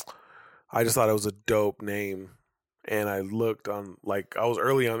 I just thought it was a dope name. And I looked on, like, I was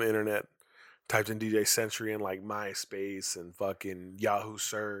early on the internet, typed in DJ Century and like MySpace and fucking Yahoo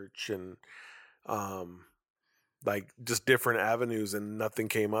search and like just different avenues, and nothing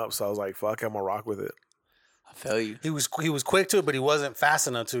came up. So I was like, fuck, I'm gonna rock with it. I feel you. He was quick to it, but he wasn't fast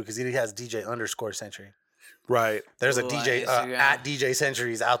enough to because he has DJ_Century. Right. There's a Ooh, DJ on Instagram. at DJ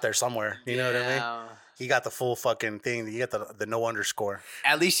Centuries out there somewhere. You know what I mean? Yeah. He got the full fucking thing. You got the no underscore.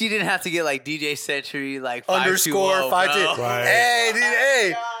 At least you didn't have to get like DJ Century like Underscore 520, 52. bro. Right. Hey, dude,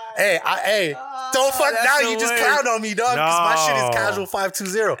 hey. Don't fuck that's now. the You just way. clowned on me, dog. Because my shit is No. casual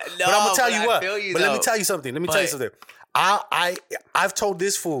 520. But I'm gonna tell but you I what. feel you, But let me though. tell you something. But- I've told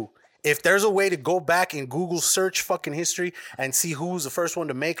this fool, if there's a way to go back in Google search fucking history and see who's the first one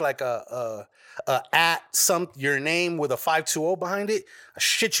to make like a at your name with a 520 behind it, I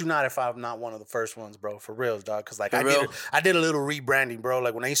shit you not if I'm not one of the first ones, bro. For reals, dog. Because like For real? I did a little rebranding, bro.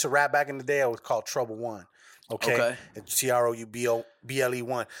 Like when I used to rap back in the day, I was called Trouble One. Okay.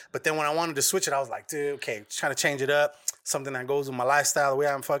 TROUBLE1. But then when I wanted to switch it, I was like, dude, okay, trying to change it up. Something that goes with my lifestyle, the way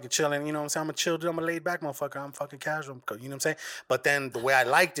I'm fucking chilling. You know what I'm saying? I'm a chill dude. I'm a laid back motherfucker. I'm fucking casual. You know what I'm saying? But then the way I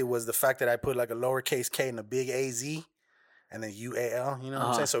liked it was the fact that I put like a lowercase K and a big AZ and then UAL. You know what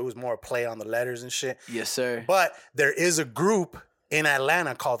I'm saying? So it was more a play on the letters and shit. Yes, sir. But there is a group in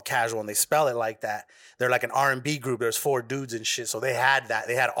Atlanta called Casual, and they spell it like that. They're like an R&B group. There's 4 dudes and shit, so they had that.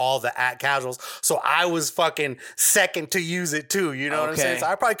 They had all the @Casuals. So I was fucking second to use it too. You know what I'm saying? So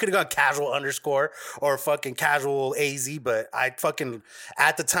I probably could have gone Casual _ or fucking Casual AZ, but I fucking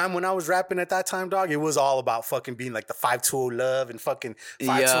at the time when I was rapping at that time, dog, it was all about fucking being like the 520 love and fucking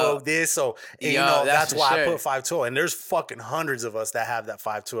 520 this. So you know that's why I put 520. And there's fucking hundreds of us that have that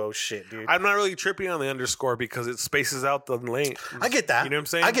 520 shit, dude. I'm not really tripping on the underscore because it spaces out the lane. I get that. You know what I'm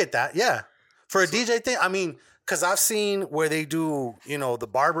saying? I get that. Yeah. For a DJ thing, I mean, because I've seen where they do, you know, the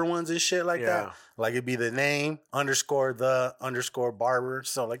barber ones and shit like that. Like it'd be the name _ barber.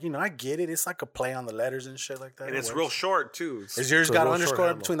 So like, you know, I get it. It's like a play on the letters and shit like that. And it's real short too. Is yours got an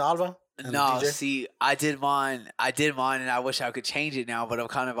underscore between the Alva? No, see, I did mine, and I wish I could change it now, but I'm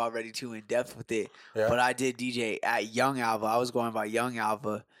kind of already too in depth with it. Yeah. But I did DJ at Young Alva. I was going by Young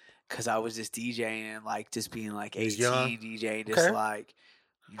Alva because I was just DJing and like just being like 18 DJing, just like.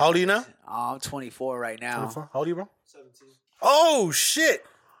 You know, how old are you now? I'm 24 right now. 24? How old are you, bro? 17. Oh shit!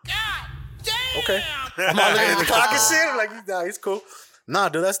 God damn. Okay. I'm all looking at the clock and shit. I'm like, nah, he's cool. Nah,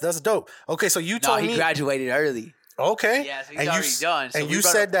 dude, that's dope. Okay, so you told me he graduated early. Okay. Yeah, so he's already done. So and you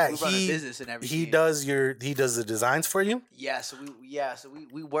said that he does the designs for you. Yeah. So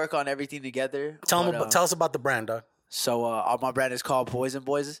we work on everything together. Tell us about the brand, dog. So my brand is called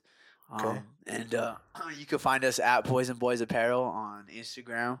Boyz. Okay. And you can find us at Boyz Apparel on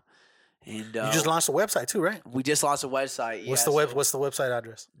Instagram. And you just launched a website too, right? We just launched a website. What's the website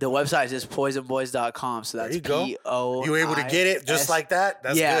address? The website is just poisonboys.com. So that's P-O. You able to get it just like that?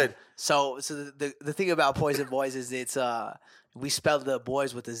 That's good. So the thing about Poison Boys is it's we spelled the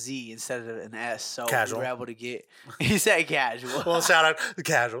boys with a Z instead of an S. So casual. We were able to get. He said casual. Well, shout out to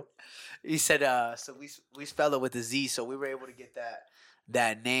casual. He said so we spelled it with a Z, so we were able to get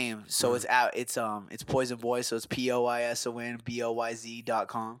that name. So it's Poison Boys, so it's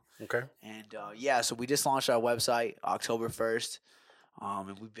POISONBOYZ.com. Okay. And so we just launched our website October 1st.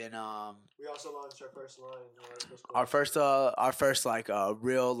 And we've been we also launched our first line. Our first like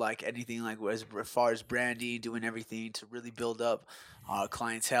real like anything like as far as branding, doing everything to really build up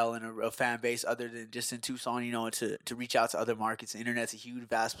clientele and a fan base other than just in Tucson, you know, to reach out to other markets. The internet's a huge,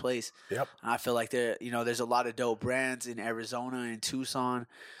 vast place. Yep. And I feel like there's a lot of dope brands in Arizona and Tucson,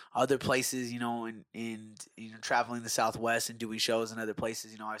 other places, you know, and traveling the Southwest and doing shows in other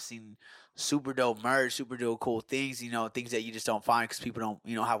places. You know, I've seen super dope merch, super dope cool things, you know, things that you just don't find because people don't,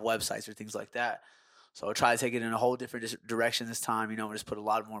 you know, have websites or things like that. So I'll try to take it in a whole different direction this time, you know, just put a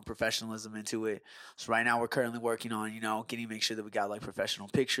lot more professionalism into it. So right now we're currently working on, you know, make sure that we got like professional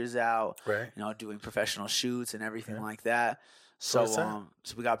pictures out, right? You know, doing professional shoots and everything like that. So so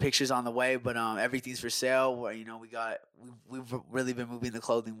we got pictures on the way, but everything's for sale. Where, you know, we've really been moving the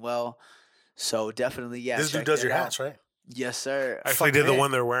clothing well. So definitely, yeah. This dude does your hats, right? Yes, sir. I actually did the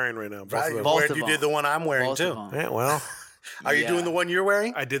one they're wearing right now. Both of them. You did the one I'm wearing too. Yeah, well. Are you doing the one you're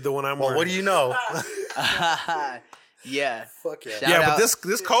wearing? I did the one I'm wearing. Well, what do you know? Yeah. Fuck yeah. Yeah, but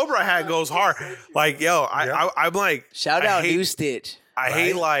this Cobra hat goes hard. Like, yo, I'm like. Shout out New Stitch. I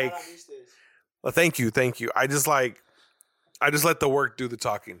hate like. Well, thank you. I just let the work do the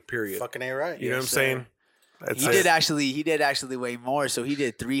talking. Period. Fucking ain't right. You know what I'm saying? He did actually way more. So he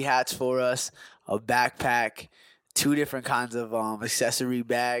did 3 hats for us, a backpack, 2 different kinds of accessory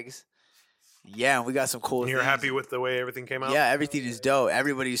bags. Yeah, and we got some cool things. You're happy with the way everything came out? Yeah, everything is dope.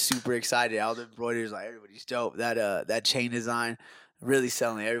 Everybody's super excited. All the embroideries, like everybody's dope. That chain design, really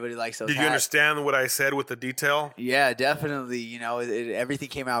selling. Everybody likes those. Did you understand what I said with the detail? Yeah, definitely. You know, everything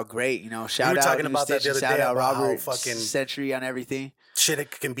came out great. You know, shout out talking about that the other shout day out about Robert how fucking Century on everything. Shit,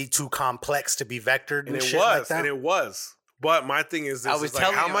 it can be too complex to be vectored and shit was, like that. and it was. But my thing is this: is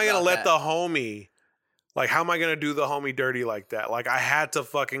like, how am I gonna let the homie? Like, how am I going to do the homie dirty like that? Like, I had to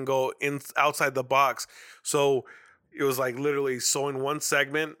fucking go outside the box. So it was like literally sewing one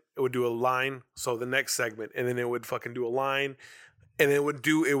segment, it would do a line. So the next segment, and then it would fucking do a line. And it would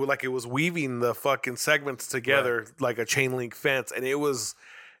like it was weaving the fucking segments together like a chain link fence. And it was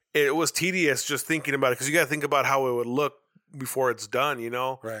tedious just thinking about it because you got to think about how it would look before it's done, you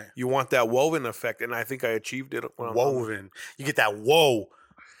know? Right. You want that woven effect. And I think I achieved it. Woven. You get that whoa.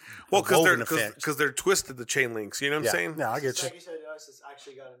 Well, because they're twisted, the chain links. You know what I'm saying? Yeah, I get you. Like you said to us, it's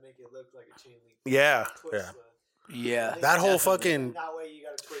actually got to make it look like a chain link. Yeah. Yeah. That whole fucking. That way you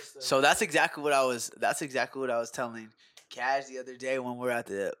got to twist them. So that's exactly what I was telling Cash the other day when we were at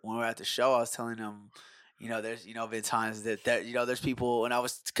the show. I was telling him, you know, there's, you know, been times that you know, there's people, and I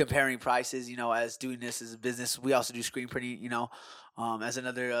was comparing prices, you know, as doing this as a business. We also do screen printing, you know, as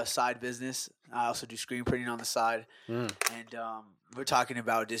another side business. I also do screen printing on the side, and we're talking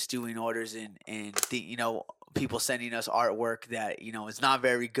about just doing orders and you know, people sending us artwork that, you know, is not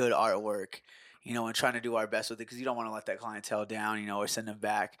very good artwork, you know, and trying to do our best with it because you don't want to let that clientele down, you know, or send them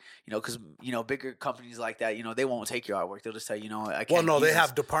back, you know, because, you know, bigger companies like that, you know, they won't take your artwork. They'll just say, you know, I can't. Well, no, use they this.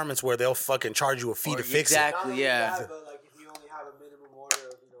 have departments where they'll fucking charge you a fee to fix it. Exactly, yeah. But like if you only have a minimum order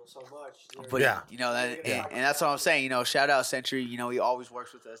of so much. But you know that, and that's what I'm saying. You know, shout out Century. You know, he always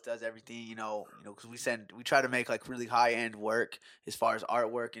works with us, does everything. You know, because we try to make like really high end work as far as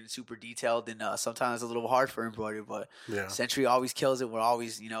artwork and super detailed. And sometimes it's a little hard for embroidery, but Century always kills it. We're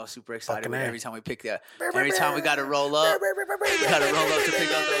always super excited every time we pick that. Every time we got to roll up, to pick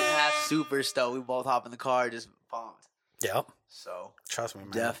up those hats. Super stoked. We both hop in the car, just pumped. Yep. So trust me,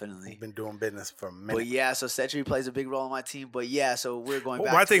 man. Definitely. We've been doing business for a minute. But yeah, so Century plays a big role in my team. But yeah, so we're going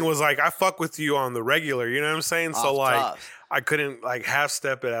back. My thing was like I fuck with you on the regular, you know what I'm saying? So like tough. I couldn't like half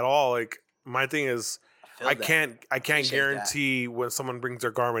step it at all. Like my thing is I can't guarantee when someone brings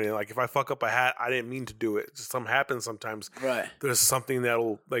their garment in. Like if I fuck up a hat, I didn't mean to do it. Just something happens sometimes. Right. There's something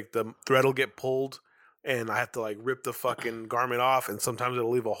that'll like the thread will get pulled and I have to like rip the fucking garment off, and sometimes it'll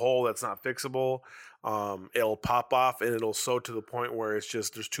leave a hole that's not fixable. It'll pop off and it'll sew to the point where it's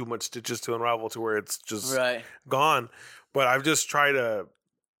just there's too much stitches to unravel to where it's just gone. But I've just tried to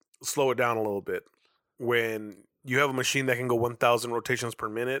slow it down a little bit. When you have a machine that can go 1,000 rotations per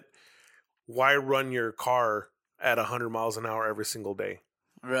minute, why run your car at 100 miles an hour every single day?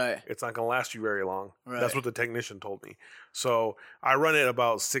 Right. It's not going to last you very long. Right. That's what the technician told me. So I run it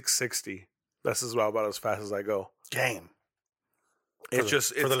about 660. This is about as fast as I go. Game.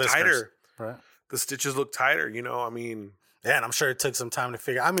 It's tighter. Right. The stitches look tighter, you know. I mean, yeah, and I'm sure it took some time to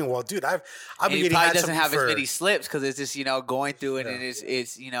figure. I mean, well, dude, I've been getting. He probably doesn't have as many slips because it's just going through it, and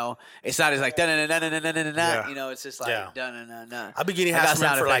it's you know it's not as like you know it's just like I've been getting hats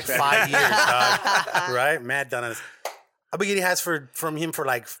from him for like 5 years, dog. Right, Matt done it. I've been getting hats from him for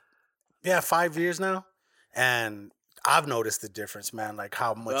like 5 years now, and I've noticed the difference, man. Like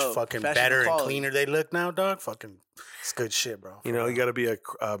how much fucking better and cleaner they look now, dog. Fucking, it's good shit, bro. You know, you got to be a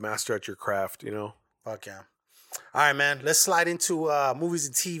master at your craft, you know. Fuck yeah. All right, man. Let's slide into movies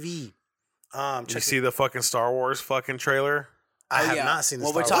and TV. You see the fucking Star Wars fucking trailer? I have not seen the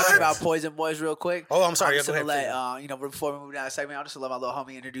Star Wars. Well, we're talking about Poison Boys real quick. Oh, I'm sorry. I'm just gonna let before we move down to segment, I'll just let my little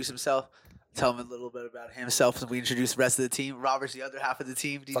homie introduce himself. Tell him a little bit about himself, and we introduce the rest of the team. Robert's the other half of the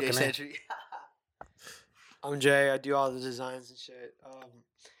team. DJ Century. I'm Jay. I do all the designs and shit.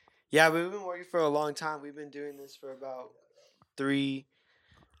 Yeah, we've been working for a long time. We've been doing this for about 4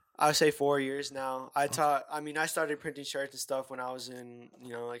 years now. I started printing shirts and stuff when I was in,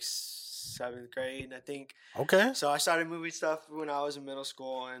 like 7th grade, I think. Okay. So I started moving stuff when I was in middle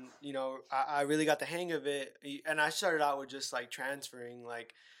school, and, I really got the hang of it. And I started out with just, like, transferring,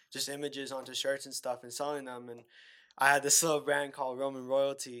 like, just images onto shirts and stuff and selling them. And I had this little brand called Roman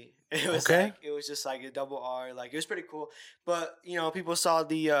Royalty. It was it was just like a double R. Like, it was pretty cool. But, people saw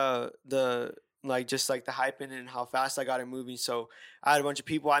the like just like the hype in it and how fast I got it moving. So I had a bunch of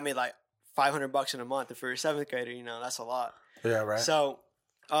people. I made like $500 in a month. For a 7th grader, that's a lot. Yeah, right. So,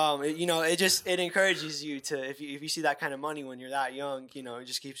 it encourages you to, if you see that kind of money when you're that young, it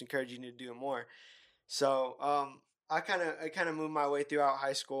just keeps encouraging you to do it more. So, I kind of moved my way throughout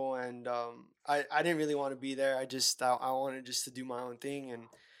high school, and I didn't really want to be there. I wanted just to do my own thing, and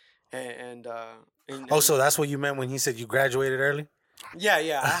so that's what you meant when he said you graduated early?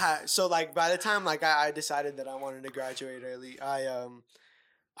 Yeah. So like by the time like I decided that I wanted to graduate early, I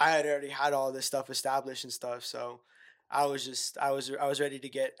had already had all this stuff established and stuff. So I was ready to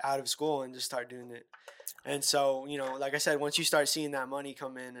get out of school and just start doing it. And so, like I said, once you start seeing that money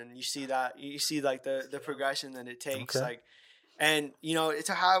come in and you see like the progression that it takes, and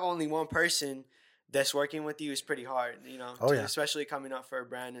to have only one person that's working with you is pretty hard, especially coming up for a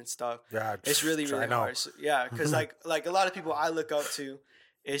brand and stuff. Yeah, it's really hard. So, because like a lot of people I look up to,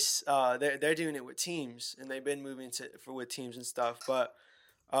 it's they're doing it with teams, and they've been moving with teams and stuff. But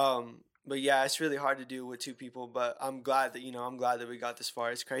yeah, it's really hard to do with 2 people. But I'm glad that we got this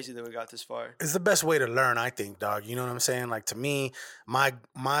far. It's crazy that we got this far. It's the best way to learn, I think, dog. You know what I'm saying? Like, to me, my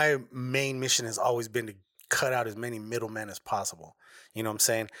main mission has always been to cut out as many middlemen as possible. You know what I'm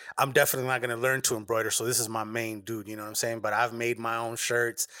saying? I'm definitely not going to learn to embroider, so this is my main dude, you know what I'm saying? But I've made my own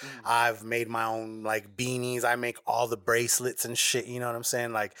shirts. I've made my own, like, beanies. I make all the bracelets and shit, you know what I'm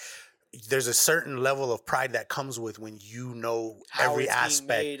saying? Like, there's a certain level of pride that comes with when you know how every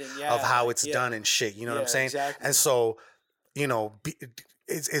aspect of how it's done and shit, you know what I'm saying? Exactly. And so,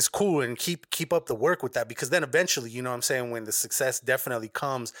 it's cool, and keep up the work with that, because then eventually, you know what I'm saying, when the success definitely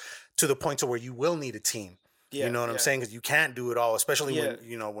comes to the point to where you will need a team. Yeah, you know what I'm saying? Because you can't do it all, especially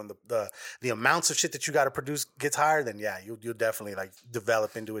when when the amounts of shit that you got to produce gets higher. Then you'll definitely like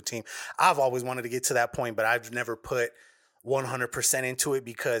develop into a team. I've always wanted to get to that point, but I've never put 100% into it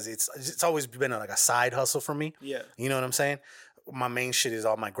because it's always been like a side hustle for me. Yeah, you know what I'm saying. My main shit is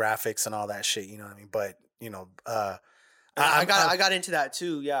all my graphics and all that shit. You know what I mean? But I got into that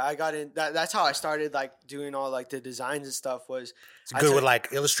too. Yeah, I got in. That's how I started like doing all like the designs and stuff. Was good with like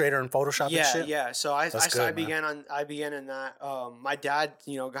Illustrator and Photoshop. Yeah, and shit? yeah. So I began in that. My dad,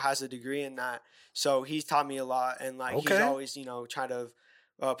 has a degree in that, so he's taught me a lot, and like he's always trying to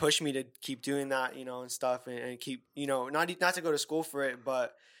push me to keep doing that, and stuff, and keep not to go to school for it,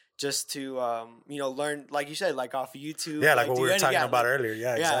 but just to learn, like you said, like off of YouTube. Yeah, like what we were talking about earlier.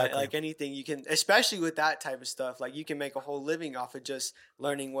 Yeah, exactly. Like anything you can, especially with that type of stuff, like you can make a whole living off of just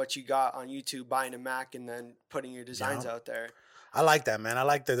learning what you got on YouTube, buying a Mac, and then putting your designs out there. I like that, man. I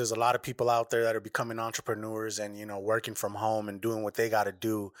like that there's a lot of people out there that are becoming entrepreneurs and, working from home and doing what they got to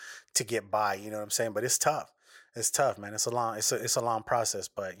do to get by. You know what I'm saying? But it's tough. It's tough, man. It's a long process,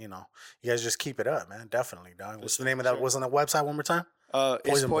 but you guys just keep it up, man. Definitely, dog. What's the name of that? What's on the website one more time?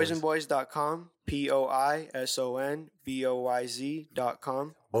 It's poisonboyz.com,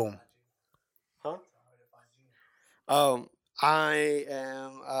 poisonboyz.com. Boom. Huh? I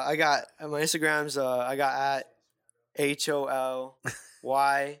am. I got my Instagrams. I got at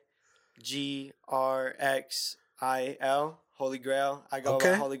HOLYGRXIL, Holy Grail. I go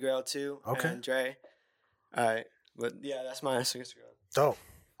by Holy Grail too. Okay. And Dre. All right, but yeah, that's my Instagram. Dope.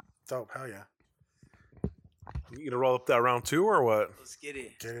 Hell yeah. You gonna roll up that round 2 or what? Let's get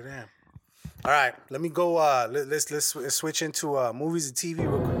it. Get it in. All right, let me go. Let's switch into movies and TV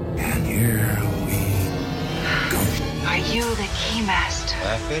real quick. And here we go. Are you the keymaster?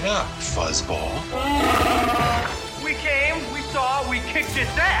 Laugh it up, fuzzball. We came, we saw, we kicked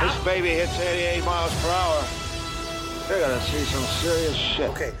its ass. This baby hits 88 miles per hour. They're gonna see some serious shit.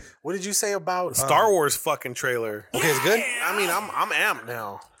 Okay, what did you say about Star Wars fucking trailer? Okay, it's good. I mean, I'm amped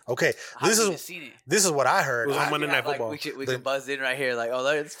now. Okay, this is what I heard. It was on Monday Night Football. We can buzz in right here. Like,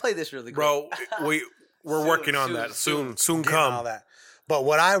 let's play this really quick. Bro, we're working on that. Soon come. All that. But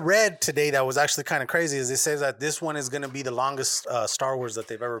what I read today that was actually kind of crazy is it says that this one is going to be the longest Star Wars that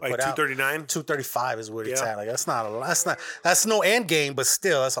they've ever put out. 239? 235 is what it's at. Like that's no end game, but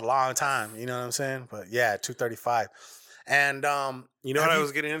still that's a long time. You know what I'm saying? But yeah, 235. And you know what I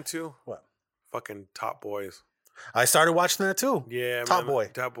was getting into? What? Fucking Top Boys. I started watching that too. Yeah, Top Boy.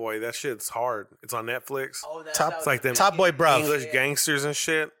 That shit's hard. It's on Netflix. Oh, that's Top, it's like them Top Boy, bro. English gangsters and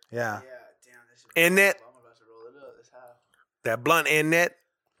shit. Yeah. And that blunt and net.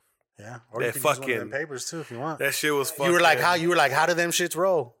 Yeah. Or that you could fucking use one of them papers too if you want. That shit was fucking. You were like, how do them shits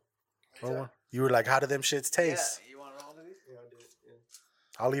roll? You were like, how do them shits taste? Yeah, you want to roll these? Yeah, I'll do it. Yeah.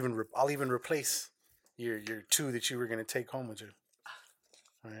 I'll even replace your 2 that you were gonna take home with you.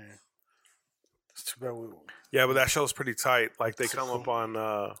 All right. It's too bad. Yeah, but that show's pretty tight. Like they come up on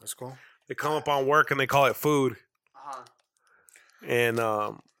that's cool. They come up on work and they call it food. And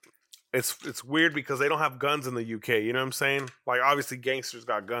it's weird because they don't have guns in the UK. You know what I'm saying? Like obviously gangsters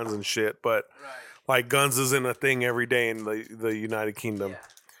got guns and shit, but like guns isn't a thing every day in the United Kingdom. Yeah.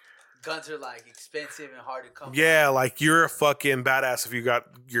 Guns are like expensive and hard to come. Yeah, like you're a fucking badass if you got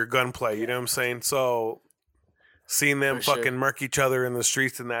your gunplay. You know what I'm saying? So seeing them fucking murk each other in the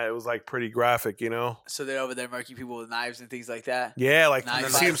streets and that, it was like pretty graphic, you know? So they're over there murking people with knives and things like that? Yeah, like you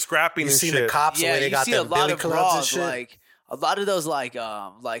see them scrapping and shit. You see the cops the way they got their billy clubs and shit? Like a lot of those like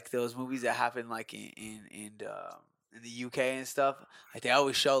those movies that happen like in the UK and stuff, like they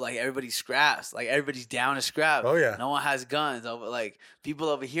always show like everybody scraps, like everybody's down to scrap. Oh yeah. No one has guns. Like people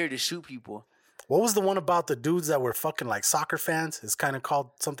over here to shoot people. What was the one about the dudes that were fucking like soccer fans? It's kind of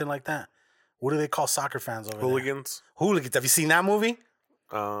called something like that. What do they call soccer fans over Hooligans? There? Hooligans. Have you seen that movie?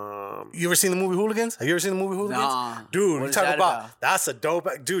 You ever seen the movie Hooligans? Have you ever seen the movie Hooligans? Nah. Dude, we talk about that's a dope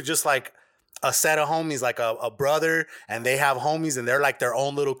dude, just like a set of homies, like a brother, and they have homies and they're like their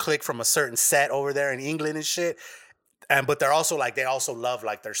own little clique from a certain set over there in England and shit. But they're also like they also love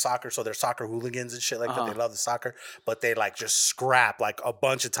like their soccer, so they're soccer hooligans and shit like that. They love the soccer, but they like just scrap like a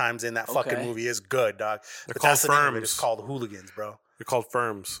bunch of times in that fucking movie. It's good, dog. They're called firms. It's called Hooligans, bro. They're called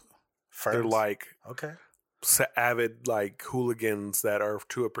firms. They're like avid like hooligans that are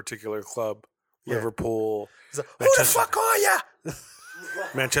to a particular club. Yeah. Liverpool. Like, who the fuck are ya?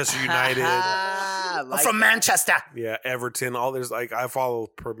 Manchester United. I'm from Manchester. Yeah, Everton. All there's like I follow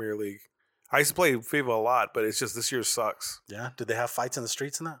Premier League. I used to play FIFA a lot, but it's just this year sucks. Yeah. Did they have fights in the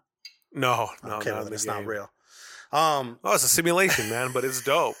streets and that? No. Okay, well, then it's not real. It's a simulation, man, but it's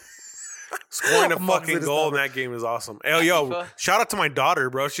dope. Scoring a fucking goal in that game is awesome. Hey, yo, shout out to my daughter,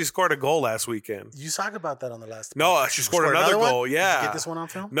 bro. She scored a goal last weekend. You talked about that on the last. No, she scored another goal. Yeah. Did you get this one on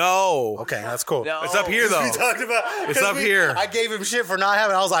film? No. Okay, that's cool. No. It's up here though. We talked about. It's up here. I gave him shit for not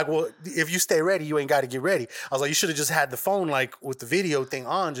having. I was like, well, if you stay ready, you ain't got to get ready. I was like, you should have just had the phone like with the video thing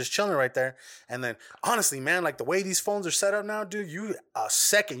on, just chilling right there. And then honestly, man, like the way these phones are set up now, dude, you a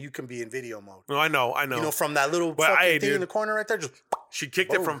second you can be in video mode. No, I know. You know, from that little fucking thing in the corner right there, just she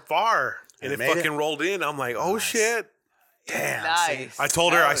kicked it from far. And it fucking rolled in. I'm like, oh shit. Damn. Nice. I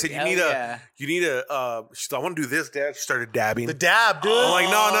told her, I said, you need a, she said, I want to do this, Dad. She started dabbing. The dab, dude. I'm like,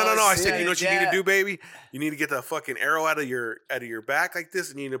 no. I said, you know what you need to do, baby? You need to get the fucking arrow out of your back like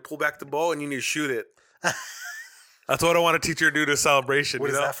this, and you need to pull back the bow, and you need to shoot it. That's what I want to teach her to do to celebration. What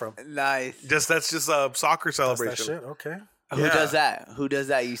is know? that from? Nice. That's just a soccer celebration. That's that shit? Okay. Who does that? Who does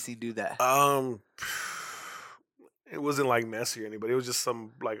that? You see do that? It wasn't like Messi or anybody. It was just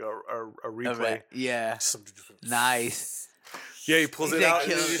some like a replay. Yeah. Nice. Yeah, he pulls it out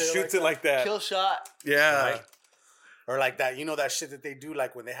and then he just shoots it like that. Kill shot. Yeah. Right. Or like that, you know that shit that they do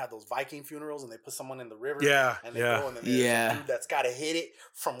like when they have those Viking funerals and they put someone in the river. Yeah. And they go and then there's a dude that's got to hit it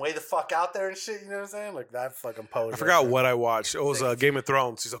from way the fuck out there and shit. You know what I'm saying? Like that fucking pose. I forgot what I watched. It was Game of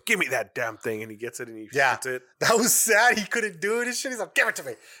Thrones. He's like, give me that damn thing. And he gets it and he shoots it. That was sad. He couldn't do it and shit. He's like, give it to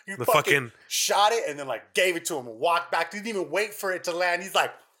me. He fucking shot it and then like gave it to him and walked back. Didn't even wait for it to land. He's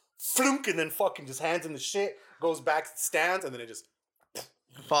like, flunk, and then fucking just hands him the shit, goes back, stands, and then it just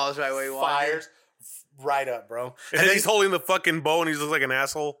falls right where he wants. Fires right up, bro. And then he's holding the fucking bow and he looks like an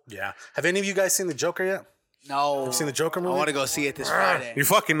asshole. Yeah. Have any of you guys seen The Joker yet? No. Have seen The Joker movie? I want to go see it this Friday. You're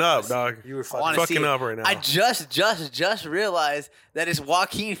fucking up, dog. You were fucking up right now. I just realized that it's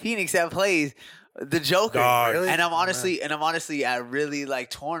Joaquin Phoenix that plays the Joker. Dog. Really? And I'm honestly I really like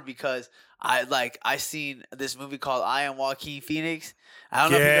torn because I seen this movie called I Am Joaquin Phoenix. I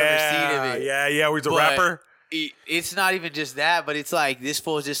don't know if you've ever seen it. Yeah, where he's a rapper. It's not even just that, but it's like this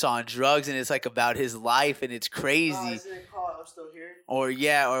fool's just on drugs and it's like about his life and it's crazy. Isn't it called I'm Still Here? Or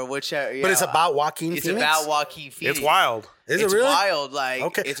whichever. Yeah. But it's about Joaquin Phoenix? It's about Joaquin Phoenix. It's wild. Is it really? It's wild. Like,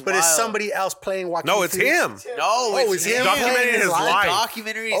 okay. It's but wild. is somebody else playing Joaquin No, it's Phoenix? him. No, it's him. Documenting his life.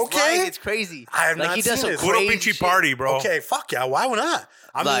 Documentary his life. It's crazy. I have not he does seen some it. Puro crazy Pinchy Party, bro. Okay, fuck yeah. Why not?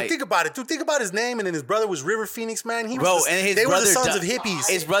 I mean, Like- think about it. Dude, think about his name, and then his brother was River Phoenix, man. He was Bro, the, and his they were brother the sons di- of hippies.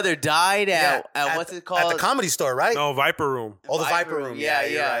 His brother died at what's it called? At the Comedy Store, right? No, Viper Room. Oh, the Viper Room. Yeah.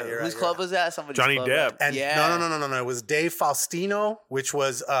 You're right, you're Whose right, club was that? Somebody's Johnny club, Depp. right? And yeah. no. It was Dave Faustino, which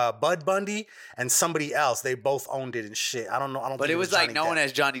was Bud Bundy, and somebody else. They both owned it and shit. I don't know. But think it was like Johnny known Depp.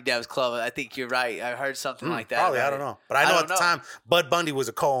 as Johnny Depp's club. I think you're right. I heard something like that. Probably, about I don't it. know. But I know don't at the time, Bud Bundy was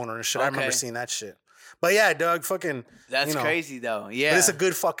a co-owner and shit. I remember Okay. seeing that shit. But yeah, Doug, fucking. That's crazy though. Yeah. But it's a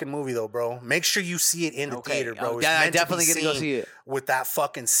good fucking movie though, bro. Make sure you see it in the theater, bro. It's I'm meant to be definitely gonna go seen see it. with that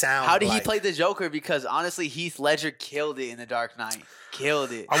fucking sound. How did he like- play the Joker? Because honestly, Heath Ledger killed it in The Dark Knight.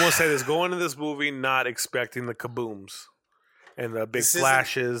 Killed it. I'm gonna say this: going into this movie, not expecting the kabooms and the big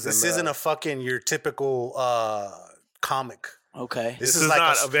flashes. This and isn't a fucking your typical comic. Okay. This is is like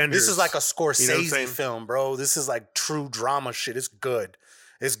not a, Avengers. This is like a Scorsese You know what I'm saying? film, bro. This is like true drama shit. It's good.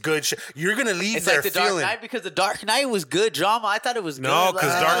 It's good shit. You're gonna leave It's there like The Dark feeling. Knight because The Dark Knight was good drama. I thought it was good. No, because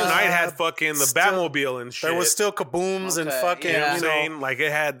Like, Dark Knight had fucking the still- Batmobile and shit. There was still kabooms and Okay, fucking, you know what I'm you know, saying? Like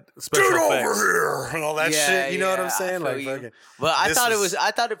it had special get effects. over here and all that shit. You know what I'm I saying? feel Like you. fucking. But I this thought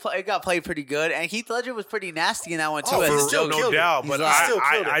was- it got played pretty good, and Heath Ledger was pretty nasty in that one too. Oh, as for a real, Joker. No killed it. doubt, He's but like- still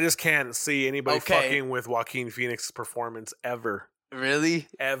killed it. I just can't see anybody Okay. fucking with Joaquin Phoenix's performance ever. Really?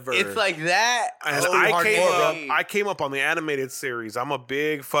 Ever. It's like that. And Oh, I came up on the animated series. I'm a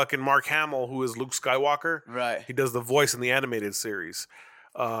big fucking Mark Hamill, who is Luke Skywalker. Right. He does the voice in the animated series.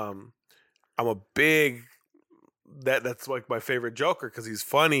 I'm a big that's like my favorite Joker because he's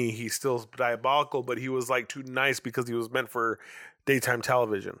funny. He's still diabolical, but he was like too nice because he was meant for daytime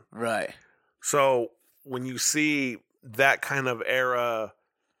television. Right. So when you see that kind of era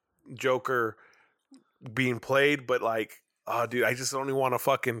Joker being played, but like, oh, dude, I just only want to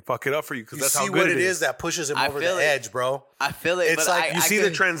fucking fuck it up for you because You that's see how good what it it is that pushes him I over feel the it. edge, bro. I feel it. It's but like You see the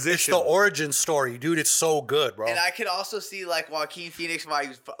It's transition. the origin story, dude. It's so good, bro. And I could also see like Joaquin Phoenix.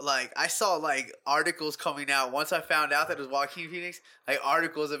 Like I saw like articles coming out once I found out that it was Joaquin Phoenix. Like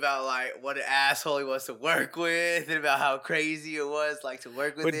articles about like what an asshole he was to work with, and about how crazy it was like to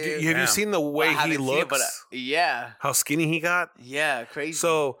work with But him. have you seen the way I he haven't seen it, looks? but yeah, How skinny he got? yeah, crazy.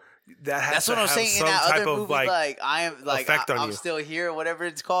 So that has that's to what I'm have saying. In some that type other of movie, like I am like effect on I'm you. still here, or whatever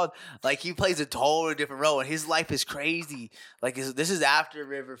it's called. Like he plays a totally different role, and his life is crazy. Like this is after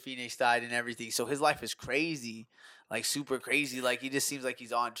River Phoenix died and everything, so his life is crazy. like super crazy. Like he just seems like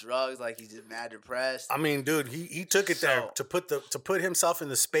he's on drugs. Like he's just mad depressed. I mean, dude, he took it there to put himself in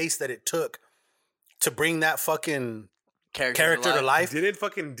the space that it took to bring that fucking character to life. Didn't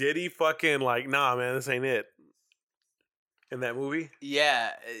fucking Diddy fucking like, nah, man, this ain't it. In that movie?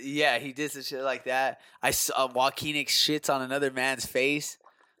 Yeah, he did some shit like that. I saw Joaquin shits on another man's face,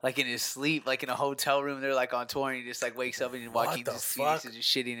 like in his sleep, like in a hotel room. They're like on tour, and he just like wakes up and Joaquin just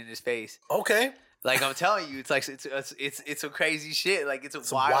shitting in his face. Okay. Like I'm telling you, it's like it's some crazy shit. Like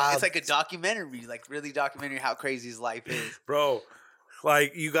it's wild. It's like a documentary, like really documentary how crazy his life is, bro.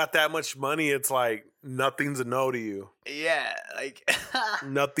 Like you got that much money, it's like nothing's a no to you. Yeah, like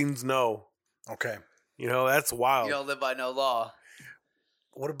nothing's no. Okay, you know that's wild. You don't live by no law.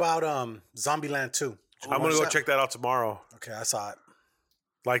 What about Zombieland 2? I'm gonna go check that out tomorrow. Okay, I saw it.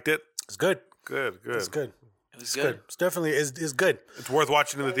 Liked it? It's good. Good. It It's was good. It's definitely is good. It's worth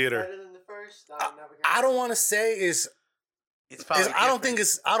watching in the theater. I don't want to say it's probably. I don't think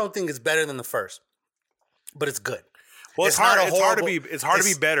it's better than the first, but it's good. Well, it's hard to be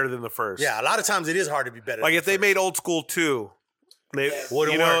better than the first. Yeah, a lot of times it is hard to be better. Like if they made Old School 2, it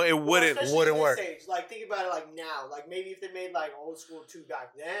wouldn't work. Like think about it like now. Like maybe if they made like Old School 2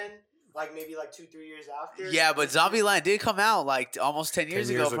 back then, like maybe like 2-3 years after. Yeah, but Zombieland did come out like almost 10 years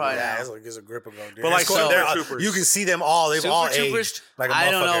ago, probably. Yeah, it's a grip ago, dude. But like Troopers, you can see them all. They've all aged. Like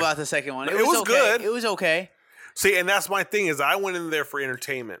I don't know about the second one. It was okay. Good. It was okay. See, and that's my thing is I went in there for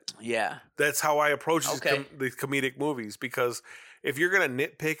entertainment. Yeah. That's how I approach these comedic movies because if you're going to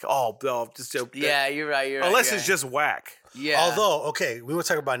nitpick, yeah, you're right. Unless it's just whack. Yeah. Although, okay, we were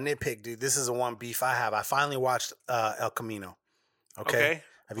talking about nitpick, dude. This is the one beef I have. I finally watched El Camino. Okay.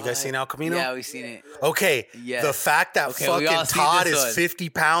 Have you guys seen El Camino? Yeah, we've seen it. Okay. Yes. The fact that fucking Todd is 50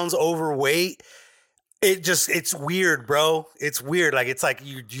 pounds overweight, it's weird, bro. It's weird. Like, it's like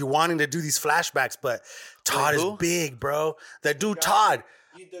you wanting to do these flashbacks, but Todd is big, bro. That dude, Todd.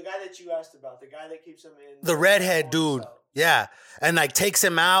 The guy that you asked about, the guy that keeps him in. The redhead dude. Yeah. And like takes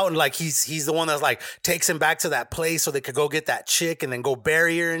him out and like he's the one that's like takes him back to that place so they could go get that chick and then go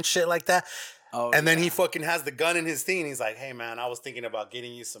bury her and shit like that. Oh, and then he fucking has the gun in his thing and he's like, hey man, I was thinking about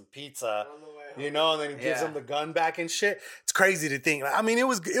getting you some pizza. And then he gives him the gun back and shit. It's crazy to think. I mean, it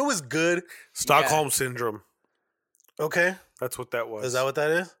was good. Stockholm Syndrome. Okay. That's what that was. Is that what that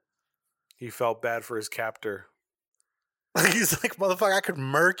is? He felt bad for his captor. He's like, motherfucker, I could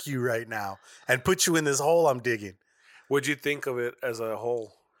murk you right now and put you in this hole I'm digging. What'd you think of it as a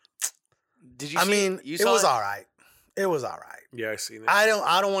whole? Did you? It was all right. It was all right. Yeah, I seen it. I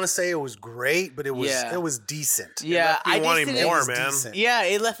don't want to say it was great, but it was decent. Yeah, I wanted more, man. Decent. Yeah,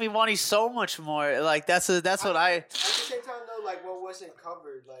 it left me wanting so much more. Like that's what I. At the same time, though, like what wasn't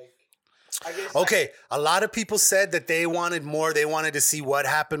covered, like. I guess, okay, a lot of people said that they wanted more. They wanted to see what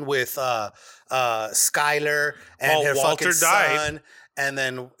happened with Skylar and her Walter fucking son, and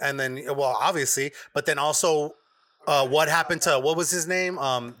then well, obviously, but then also what happened to what was his name?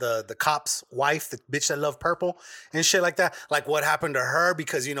 The cop's wife, the bitch that loved purple and shit like that. Like what happened to her?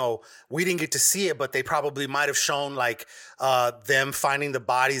 Because we didn't get to see it, but they probably might have shown like them finding the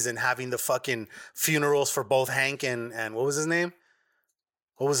bodies and having the fucking funerals for both Hank and what was his name?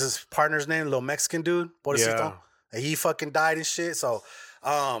 What was his partner's name? Little Mexican dude? Yeah. He fucking died and shit. So,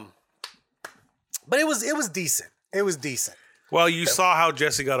 but it was decent. It was decent. Well, you saw how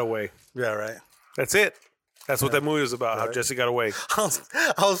Jesse got away. Yeah, right. That's it. That's what that movie was about, how Jesse got away. I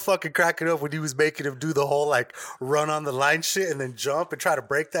was fucking cracking up when he was making him do the whole like run on the line shit and then jump and try to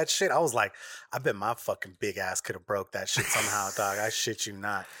break that shit. I was like, I bet my fucking big ass could have broke that shit somehow, dog. I shit you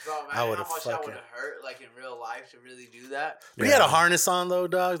not. Bro, man, I would have how much fucking. that would have hurt, like in real life, to really do that. But he had a harness on though,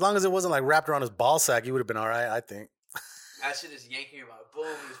 dog. As long as it wasn't like wrapped around his ball sack, he would have been all right, I think. That shit is yanking him out. Boom,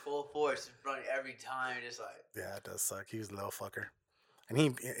 he's full force, running every time, just like. Yeah, it does suck. He was a little fucker, and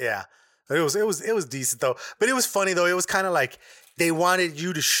It was decent though, but it was funny though. It was kind of like they wanted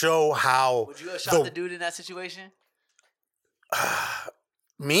you to show how. Would you have shot the dude in that situation?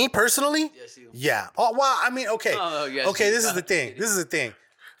 Me personally? Yes, you. Yeah. Oh well, I mean, okay. Yes, okay, this is the thing.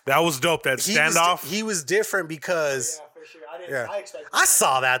 That was dope. That standoff. He was different because. Yeah, for sure. I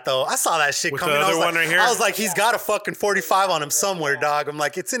saw that though. I saw that shit with coming. The other one right here? I was like, he's got a fucking 45 on him somewhere, dog. I'm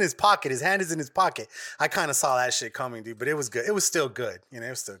like, it's in his pocket. His hand is in his pocket. I kind of saw that shit coming, dude. But it was good. It was still good. It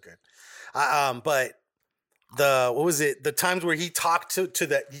was still good. But what was it? The times where he talked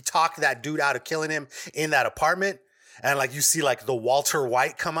that dude out of killing him in that apartment, and like you see like the Walter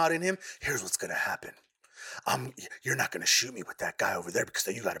White come out in him. Here's what's gonna happen. You're not gonna shoot me with that guy over there because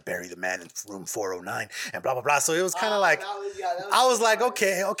then you gotta bury the man in room 409 and blah blah blah. So it was kind of like I was like,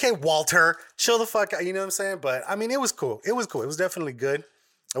 okay, Walter, chill the fuck out. You know what I'm saying? But I mean, it was cool. It was definitely good.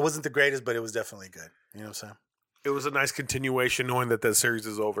 It wasn't the greatest, but it was definitely good. You know what I'm saying? It was a nice continuation knowing that series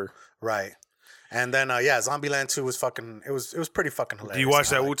is over. Right. And then Zombieland 2 was fucking. It was pretty fucking hilarious. Do you watch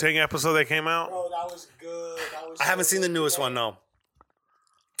that Wu-Tang episode that came out? Bro, that was good. I haven't seen the newest one, no.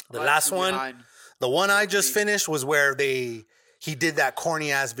 The last one, the one I just finished was where he did that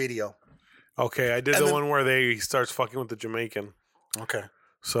corny ass video. Okay, I did the one where he starts fucking with the Jamaican. Okay.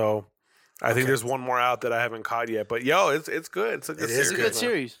 So I think there's one more out that I haven't caught yet. But it's good. It's a good series. It's a good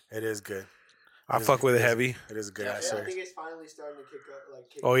series. It is good. I fuck with it heavy. It is a good ass I series. think it's finally starting to kick up. Like,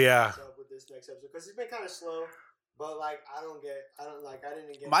 Oh, yeah. up with this next episode because it's been kind of slow. But like, I didn't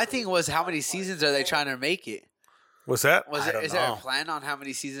get. My thing was, how many seasons are they trying to make it? What's that? Is there a plan on how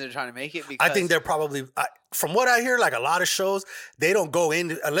many seasons they're trying to make it? Because I think they're probably, from what I hear, like a lot of shows, they don't go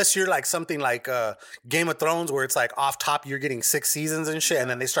in unless you're like something like Game of Thrones, where it's like off top, you're getting 6 seasons and shit, and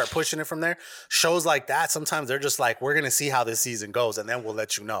then they start pushing it from there. Shows like that, sometimes they're just like, we're gonna see how this season goes, and then we'll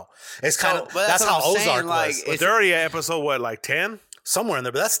let you know. It's kind of that's how Ozark was. But they're already at episode 10? Somewhere in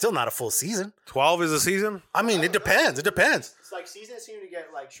there, but that's still not a full season. 12 is a season? I mean, it depends. It depends. It's like seasons seem to get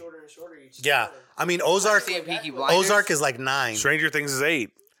like shorter and shorter each season. Yeah, I mean Ozark is like 9. Stranger Things is 8.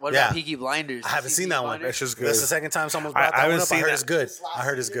 What about Peaky Blinders? I haven't seen that one. That's just good. That's the second time someone's brought that one up. I heard it's good. I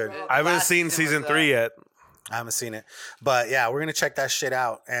heard it's good. I haven't seen season 3 yet. I haven't seen it, but yeah, we're gonna check that shit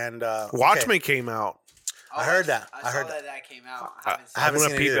out. And Watchmen came out. I heard that. I heard that came out. I haven't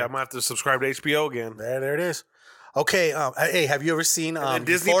seen it either. I'm gonna have to subscribe to HBO again. There it is. Okay, hey, have you ever seen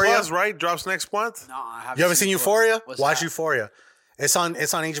Disney Euphoria? Plus, right? Drops next month? No, I haven't. You haven't seen Euphoria? Watch that? Euphoria. It's on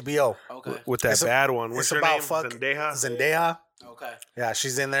HBO. Okay. With that bad one. What's It's her about name? Zendaya. Okay. Yeah,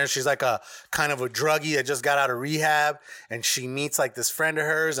 she's in there. She's like a kind of a druggie that just got out of rehab, and she meets like this friend of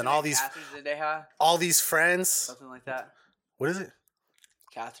hers and all these friends. Something like that. What is it?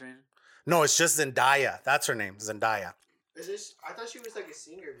 Catherine. No, it's just Zendaya. That's her name, Zendaya. Is this? I thought she was like a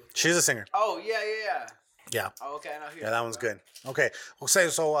singer before. She's a singer. Oh yeah. Yeah. Oh, okay, I know. Yeah, that one's good. Okay,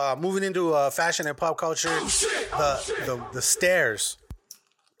 so moving into fashion and pop culture, the stairs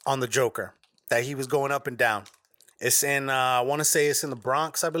on the Joker that he was going up and down. It's in I want to say it's in the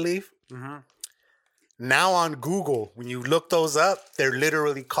Bronx, I believe. Mm-hmm. Now on Google, when you look those up, they're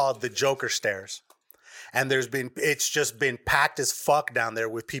literally called the Joker stairs. And it's just been packed as fuck down there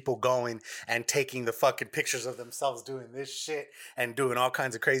with people going and taking the fucking pictures of themselves doing this shit and doing all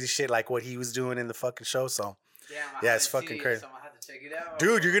kinds of crazy shit like what he was doing in the fucking show. So, yeah, it's fucking crazy. So I'm gonna have to check it out.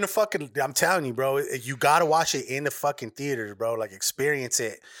 Dude, you're gonna I'm telling you, bro, you gotta watch it in the fucking theaters, bro. Like, experience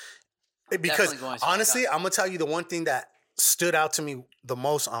it. Because honestly, I'm gonna tell you the one thing that stood out to me the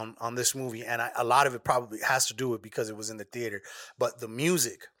most on this movie, and a lot of it probably has to do with because it was in the theater, but the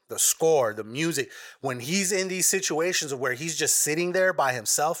music. The score, the music, when he's in these situations where he's just sitting there by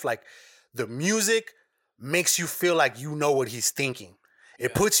himself, like the music makes you feel like you know what he's thinking.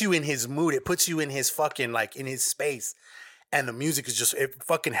 It puts you in his mood. It puts you in his fucking, like, in his space. And the music is just, it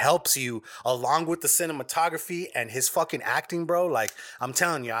fucking helps you along with the cinematography and his fucking acting, bro. Like, I'm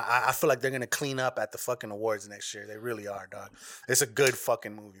telling you, I feel like they're going to clean up at the fucking awards next year. They really are, dog. It's a good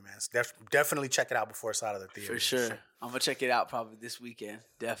fucking movie, man. Definitely check it out before it's out of the theater. For sure. I'm going to check it out probably this weekend.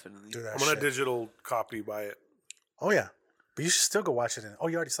 Definitely. I'm going to digital copy by it. Oh, yeah. But you should still go watch it.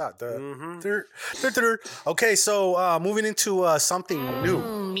 You already saw it. Okay, so moving into something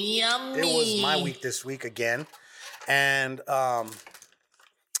new. It was my week this week again. And I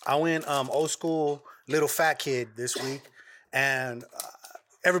went old school little fat kid this week. And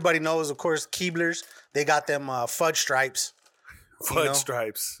everybody knows, of course, Keeblers. They got them fudge stripes. Fudge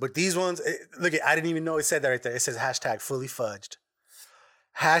stripes. But these ones, look, I didn't even know it said that right there. It says hashtag fully fudged.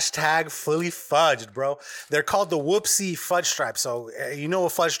 Hashtag fully fudged, bro. They're called the Whoopsie fudge stripes. So you know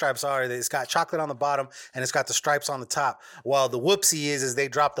what fudge stripes are. It's got chocolate on the bottom and it's got the stripes on the top. Well, the Whoopsie is they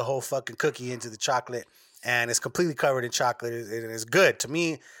drop the whole fucking cookie into the chocolate and it's completely covered in chocolate. It's good. To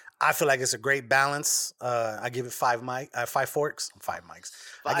me, I feel like it's a great balance. I give it 5 forks. 5 mics.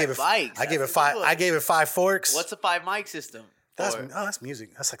 I give it 5 forks. What's a 5 mic system? That's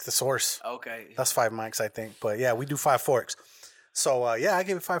music. That's like the source. Okay. That's 5 mics, I think. But yeah, we do 5 forks. So, I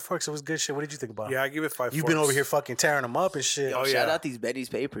gave it 5 forks. It was good shit. What did you think about it? Yeah, I give it 5 forks. You've been over here fucking tearing them up and shit. Shout out these Betty's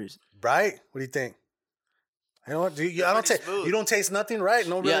Papers. Right? What do you think? You know what? You don't taste nothing, right?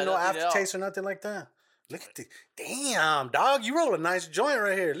 No aftertaste or nothing like that. Look at this. Damn, dog. You roll a nice joint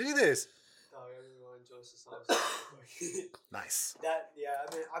right here. Look at this. Oh, I really want to enjoy some Nice.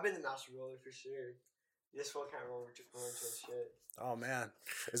 I've been the master roller for sure. This one can't roll shit. Oh, man.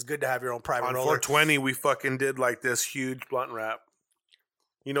 It's good to have your own private roller. On 420, we fucking did like this huge blunt wrap.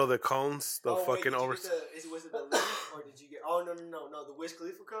 You know the cones? The fucking over... Was it the leaf or did you get... Oh, no. The Wiz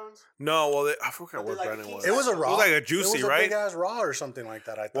Khalifa cones? No, well, I forgot what brand it was. It was a raw. It was like a juicy, right? It was a big-ass raw or something like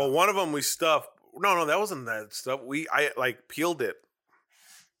that, I thought. Well, one of them we stuffed. No, that wasn't that stuff. I like peeled it,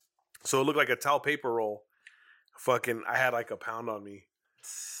 so it looked like a towel paper roll. Fucking, I had like a pound on me,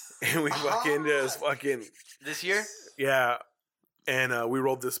 and we fucking just fucking this year. Yeah, and we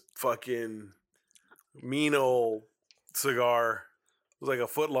rolled this fucking mean old cigar. It was like a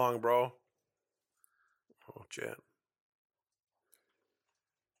foot long, bro. Oh, Jet.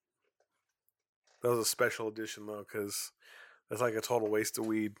 That was a special edition though, because that's like a total waste of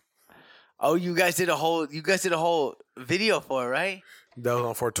weed. Oh, you guys did a whole video for it, right? That was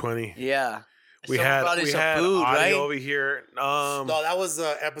on 420. Yeah. We had food, audio right? over here. No, that was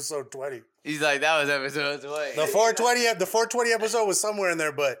episode 20. He's like, that was episode 20. The 420 episode was somewhere in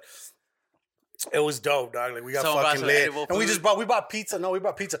there, but it was dope, dog. Like we got fucking lit, and we bought pizza. No, we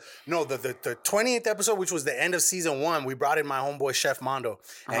bought pizza. No, the 20th episode, which was the end of season 1, we brought in my homeboy Chef Mondo,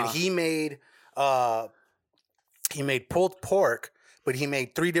 and he made pulled pork. But he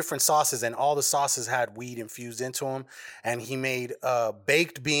made 3 different sauces, and all the sauces had weed infused into them. And he made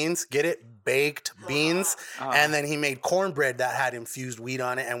baked beans. Get it? Baked beans. And then he made cornbread that had infused weed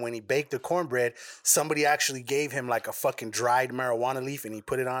on it. And when he baked the cornbread, somebody actually gave him like a fucking dried marijuana leaf, and he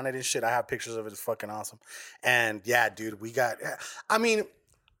put it on it and shit. I have pictures of it. It's fucking awesome. And yeah, dude, I mean,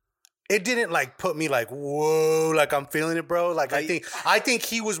 it didn't like put me like, whoa, like I'm feeling it, bro. Like I think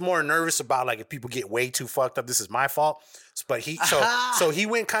he was more nervous about like if people get way too fucked up, this is my fault. But so he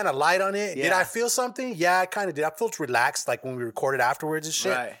went kind of light on it. Yeah. Did I feel something? Yeah, I kind of did. I felt relaxed like when we recorded afterwards and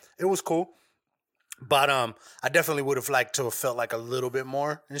shit. Right. It was cool. But I definitely would have liked to have felt like a little bit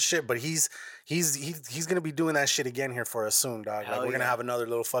more and shit. But he's gonna be doing that shit again here for us soon, dog. Like we're gonna have another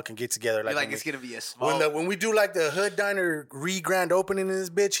little fucking get together. Like it's gonna be a small. When we do like the Hood Diner grand opening in this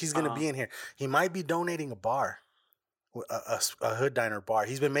bitch, he's gonna be in here. He might be donating a bar. A Hood Diner bar.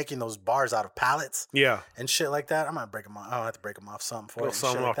 He's been making those bars out of pallets, and shit like that. I might break them off. I'll have to break them off something for him.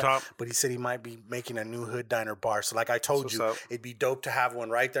 Something off like top. But he said he might be making a new Hood Diner bar. So like I told you, it'd be dope to have one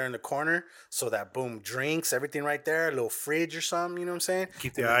right there in the corner, so that boom, drinks, everything right there, a little fridge or something. You know what I'm saying?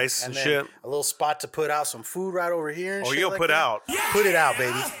 Keep the ice and then shit. A little spot to put out some food right over here. And shit you'll like put that. out. Put it out,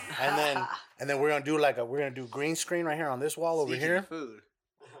 baby. And then we're gonna do green screen right here on this wall over here. Food.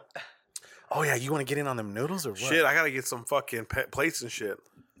 Oh yeah, you want to get in on them noodles or what? Shit, I gotta get some fucking plates and shit.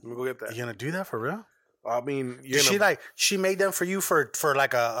 Let me go get that. You gonna do that for real? I mean, she made them for you for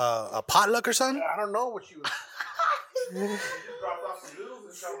like a potluck or something? I don't know what you. You just dropped off some noodles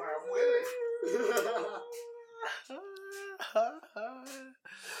and something.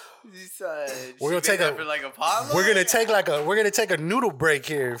 We're gonna take a noodle break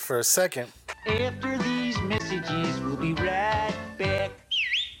here for a second. After these messages, we'll be right back.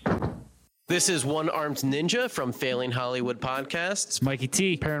 This is One Armed Ninja from Failing Hollywood Podcasts. It's Mikey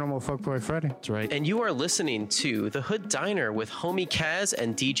T, Paranormal Fuckboy Freddy. That's right. And you are listening to The Hood Diner with Homie Kaz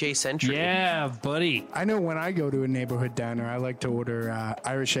and DJ Sentry. Yeah, buddy. I know when I go to a neighborhood diner, I like to order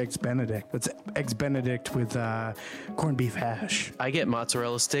Irish Eggs Benedict. That's Eggs Benedict with corned beef hash. I get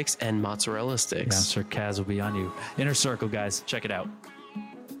mozzarella sticks and mozzarella sticks. Bouncer Kaz will be on you. Inner Circle, guys. Check it out.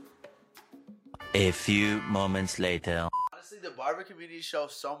 A few moments later. The barber community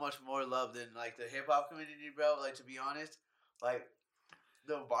shows so much more love than like the hip hop community, bro. Like, to be honest, like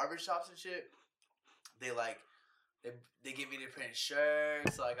the barber shops and shit, they give me different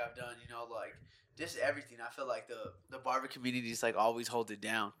shirts. Like I've done, like just everything. I feel like the barber community is like always hold it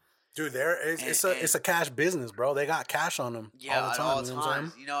down. Dude, it's a cash business, bro. They got cash on them all the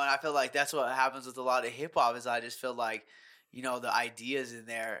time. And I feel like that's what happens with a lot of hip hop. Is I just feel like, the ideas in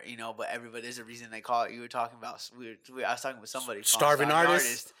there, but everybody, there's a reason they call it. You were talking about, I was talking with somebody. Starving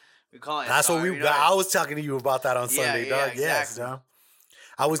artist. We call it. That's what I was talking to you about that on Sunday, dog. Exactly. Yes,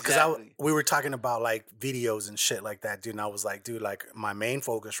 dog. We were talking about like videos and shit like that, dude. And I was like, dude, like my main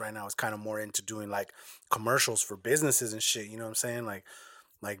focus right now is kind of more into doing like commercials for businesses and shit. You know what I'm saying? Like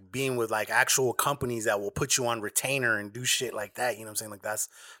being with like actual companies that will put you on retainer and do shit like that. You know what I'm saying? Like that's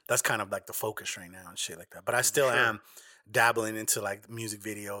kind of like the focus right now and shit like that. But I still am dabbling into like music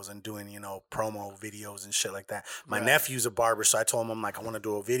videos and doing, promo videos and shit like that. My nephew's a barber, so I told him, I'm like, I want to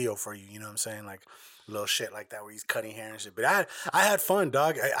do a video for you. You know what I'm saying? Like little shit like that where he's cutting hair and shit. But I had fun,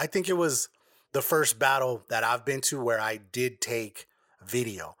 dog. I think it was the first battle that I've been to where I did take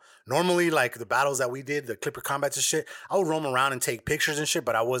video. Normally, like the battles that we did, the Clipper Combats and shit, I would roam around and take pictures and shit,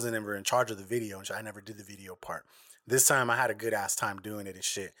 but I wasn't ever in charge of the video and shit. I never did the video part. This time I had a good ass time doing it and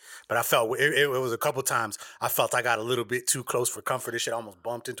shit. But I felt it was a couple times I felt I got a little bit too close for comfort and shit. I almost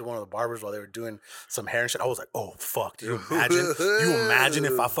bumped into one of the barbers while they were doing some hair and shit. I was like, oh fuck, do you imagine? You imagine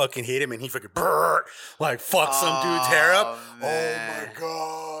if I fucking hit him and he fucking fuck some dude's hair up? Man. Oh my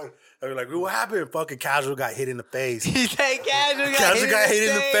god. I mean, like, what happened? Fucking Casual got hit in the face. He said Casual got hit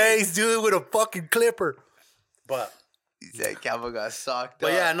in the face, dude, with a fucking clipper. But he said Casual got socked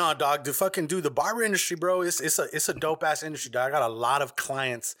But up. yeah, no, dog. The barber industry, bro. It's a dope ass industry, dog. I got a lot of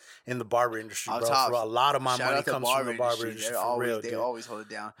clients in the barber industry, bro. For a lot of my money comes from the barber industry. They always hold it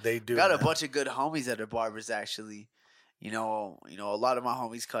down. They do. Got a bunch of good homies that are barbers, actually. You know, a lot of my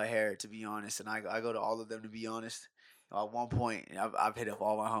homies cut hair, to be honest, and I go to all of them, to be honest. At one point, I've hit up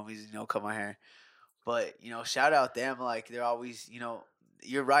all my homies, cut my hair. But, shout out them. Like, they're always,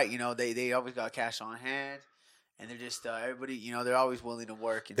 you're right. They always got cash on hand. And they're just, everybody, they're always willing to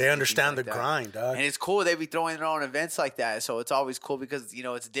work. And they understand like the that. grind, dog. And it's cool. They be throwing their own events like that. So it's always cool because,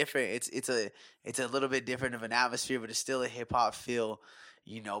 it's different. It's a little bit different of an atmosphere, but it's still a hip-hop feel.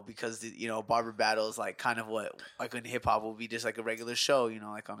 Because, barber battle is like kind of what, like in hip hop will be just like a regular show,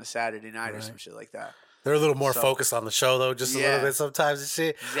 like on a Saturday night or some shit like that. They're a little more focused on the show though, just a little bit sometimes and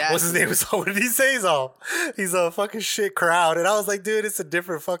shit. Exactly. What's his name? What did he say? He's a fucking shit crowd. And I was like, dude, it's a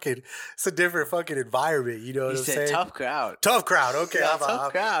different fucking environment. You know what I'm saying? He said tough crowd. Tough crowd. Okay. Yeah,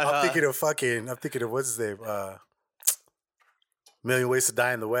 tough crowd. I'm thinking of what's his name? Million Ways to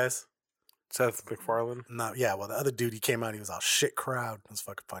Die in the West. Seth MacFarlane? No, yeah. Well, the other dude, he came out. He was all shit crowd. It was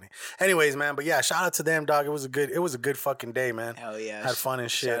fucking funny. Anyways, man. But yeah, shout out to them, dog. It was a good fucking day, man. Hell yeah. Had fun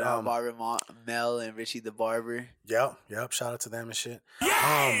and shit. Shout out Barber Mel and Richie the Barber. Yep. Shout out to them and shit.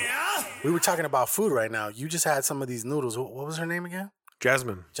 Yeah. We were talking about food right now. You just had some of these noodles. What was her name again?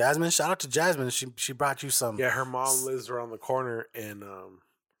 Jasmine. Shout out to Jasmine. She brought you some. Yeah, her mom lives around the corner, and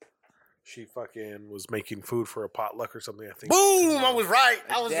she fucking was making food for a potluck or something, I think. Boom! I was right.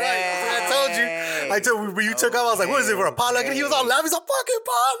 That's what I told you. When you took off, I was like, what is it for a potluck? And he was all laughing. He's a fucking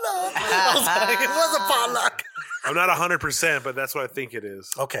potluck. I was like, it was a potluck. I'm not 100%, but that's what I think it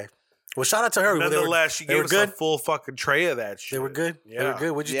is. Okay. Well, shout out to her. Nonetheless, she gave us a full fucking tray of that shit. They were good? Yeah. They were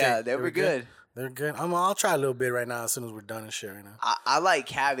good? What'd you think? Yeah, they were good. They're good. I'll try a little bit right now as soon as we're done and shit right now. I like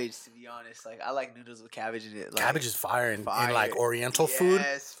cabbage, to be honest. Like, I like noodles with cabbage in it. Like, cabbage is fire in like Oriental food.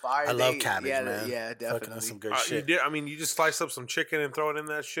 Yes, fire. I love cabbage, man. Yeah, definitely. That's some good shit. You just slice up some chicken and throw it in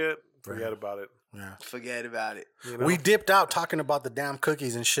that shit. Forget about it. Yeah. Forget about it. We dipped out talking about the damn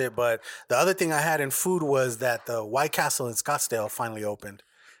cookies and shit, but the other thing I had in food was that the White Castle in Scottsdale finally opened.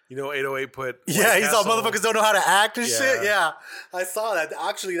 808 put. Yeah, he's all motherfuckers don't know how to act and shit. Yeah, I saw that.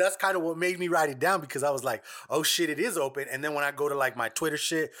 Actually, that's kind of what made me write it down because I was like, oh shit, it is open. And then when I go to like my Twitter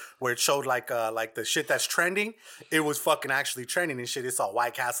shit where it showed like the shit that's trending, it was fucking actually trending and shit. It's all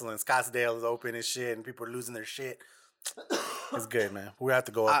White Castle and Scottsdale is open and shit, and people are losing their shit. It's good, man. We have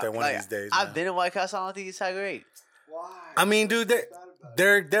to go up there one of these days. I've been in White Castle. I don't think it's that great. Why? I mean, dude,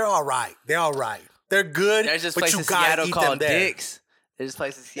 they're all right. They're all right. They're good. There's this but place you in gotta Seattle eat called them there. Dick's. There's a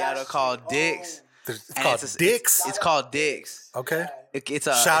place in Seattle called Dick's. It's called Dick's? It's called Dick's. Okay. It's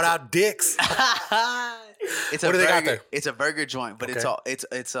a shout out Dick's. It's what do they got there? It's a burger joint, but it's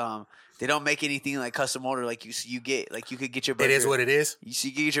they don't make anything like custom order. Like you get like you could get your burger. It is what it is. You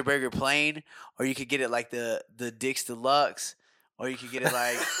could get your burger plain, or you could get it like the Dick's Deluxe, or you could get it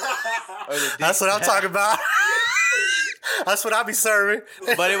like. That's what I'm talking about. That's what I be serving.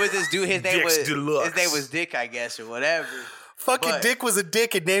 But it was this dude. His name Deluxe. was Dick, I guess, or whatever. Fucking Dick was a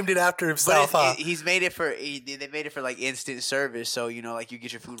dick and named it after himself. He's made it for. They made it for like instant service. So like you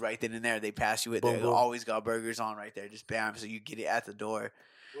get your food right then and there. They pass you it. They always got burgers on right there. Just bam. So you get it at the door,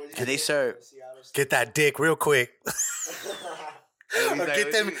 and they serve. Get that dick real quick.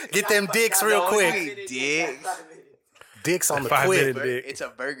 Get them dicks real quick. Dicks on the quick. It's a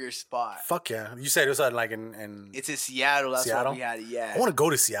burger spot. Fuck yeah. You said it was like in It's in Seattle. That's Seattle? why we had it. Yeah. I want to go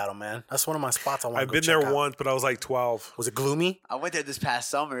to Seattle, man. That's one of my spots I want to go I've been there once, but I was like 12. Was it gloomy? I went there this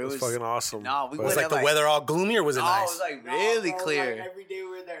past summer. It was fucking awesome. No, we was went like the weather all gloomy or was it nice? It was like really clear. Like every day we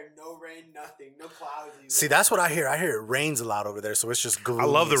were there, no rain, nothing, no clouds. See, that's what I hear. I hear it rains a lot over there, so it's just gloomy. I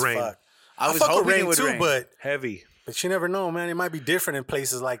love the rain. Fuck. I was fuck hoping with rain it would too, rain. but heavy. But you never know, man. It might be different in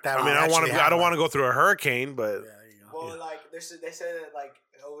places like that. I mean, I don't want to go through a hurricane, but well, like they say that like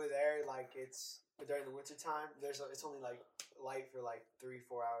over there, like it's during the winter time. It's only like light for like 3-4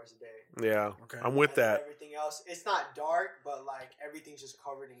 hours a day. Yeah, okay. I'm with that. Everything else, it's not dark, but like everything's just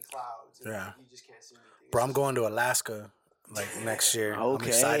covered in clouds. And, like, you just can't see anything. Bro, I'm going to Alaska like next year. I'm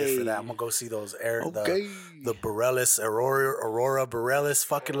excited for that. I'm gonna go see those the Borealis Aurora Borealis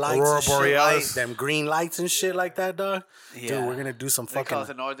fucking lights. Aurora Borealis. Them green lights and shit like that, dog. Yeah. Dude, we're gonna do some They call it fucking.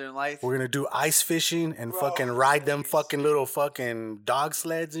 the Northern Lights. We're gonna do ice fishing and fucking ride them fucking little fucking dog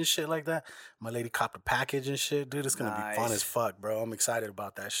sleds and shit like that. My lady copped a package and shit, dude. It's gonna be fun as fuck, bro. I'm excited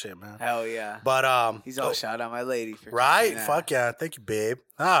about that shit, man. Hell yeah. But he's all shout out my lady for right. Fuck yeah, thank you, babe.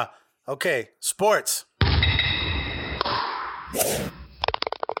 Okay, sports.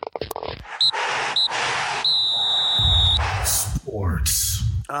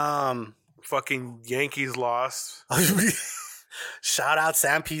 Fucking Yankees lost. Shout out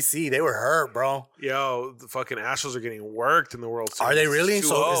Sam PC. They were hurt, bro. Yo, the fucking Astros are getting worked in the World Series. Are they really?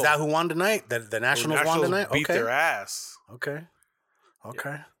 So 2-0. is that who won tonight? The Nationals won tonight? Beat their ass. Okay.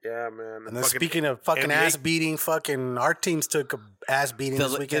 Yeah, man. And then speaking of fucking NBA ass beating, fucking our teams took a ass beating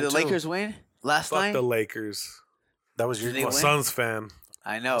this weekend. Did the Lakers win last night? Fuck the Lakers. That was your I'm a Suns fan.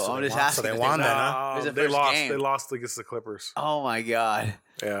 I know. So I'm they just won- asking. so they if won won. then, huh? It was the They first lost. game. They lost against the Clippers. Oh my god.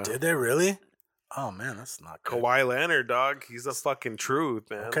 Yeah. Did they really? Oh man, that's not good. Kawhi Leonard, dog. He's the fucking truth,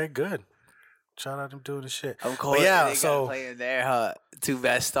 man. Okay, good. Shout out to him doing the shit. Of course, But yeah, they so got playing their two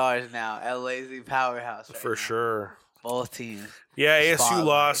best stars now. LA's the powerhouse right For now. sure. Both teams. Yeah, ASU Spotlight.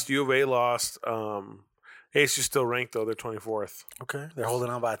 lost. U of A lost. ASU still ranked though. They're 24th. okay, they're holding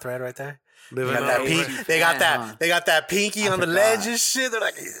on by a thread right there. Living They got up. that pink, they got that. They got that pinky on the ledge and shit. They're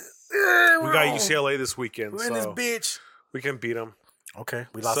like, We got UCLA this weekend. We're in this so bitch. we can beat them. Okay,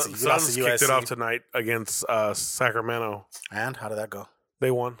 we lost. Suns We lost to USC. kicked it off tonight against Sacramento. And how did that go?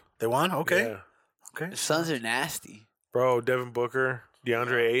 They won. They won. Okay. Yeah. Okay. The Suns are nasty. Bro, Devin Booker,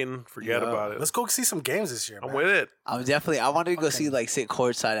 DeAndre Ayton, forget about it. Let's go see some games this year. I'm man. with it. I wanted to go see sit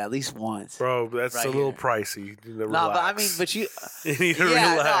courtside at least once. Bro, that's Right a little here. pricey. You need to No, but I relax. mean, but you. You need to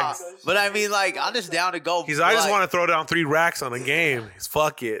Yeah, relax. no, but I mean, like, I'm just down to go. I just want to throw down 3 racks on a game.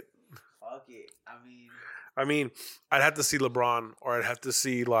 Fuck it. Fuck it. I mean, I'd have to see LeBron, or I'd have to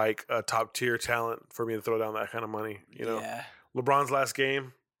see like a top tier talent for me to throw down that kind of money. You know, Yeah. LeBron's last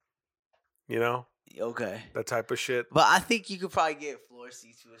game. You know, Okay. that type of shit. But I think you could probably get floor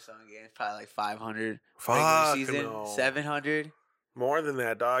seats to a some games, probably like 500. Fuck Regular season, no. 700. More than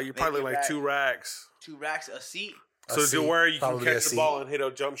that, dog. You're probably Maybe like 2 racks. 2 racks a seat. So to where you can Probably a catch the seat. ball and hit a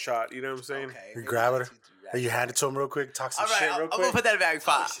jump shot. You know what I'm saying? Okay. You grab it. You hand it to him real quick. Talk some All right, shit I'm real gonna quick. put that back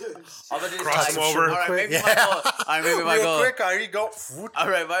 5. I'm gonna just Cross him over. All right, maybe Yeah. my goal. All right, maybe my real goal. quick. Here you go. All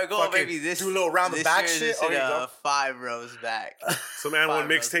right, my goal Fucking maybe this do a little round the this back year shit. is Oh, to, here you go. 5 rows back. Some man one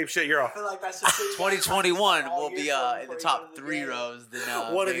mixtape shit. You're off. I feel like that's just 2021 will be in the top 3 rows.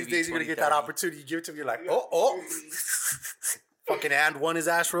 Then One of these maybe days you're gonna get that 2030. opportunity. You give it to him. You're like, oh. Fucking and one his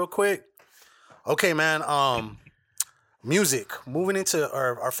ass real quick. Okay, man. Music. Moving into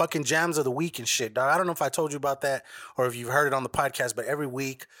our fucking jams of the week and shit, dog. I don't know if I told you about that or if you've heard it on the podcast, but every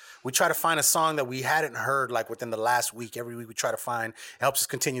week we try to find a song that we hadn't heard like within the last week. Every week we try to find. It helps us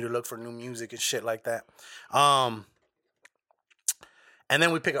continue to look for new music and shit like that. And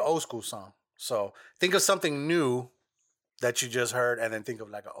then we pick an old school song. So think of something new that you just heard, and then think of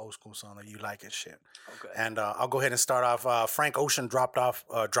like an old school song that you like and shit. Okay. And I'll go ahead and start off. Frank Ocean dropped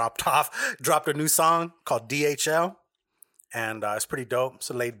a new song called DHL. And it's pretty dope. It's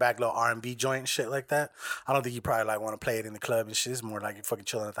a laid back little R&B joint and shit like that. I don't think you probably like want to play it in the club and shit. It's more like you're fucking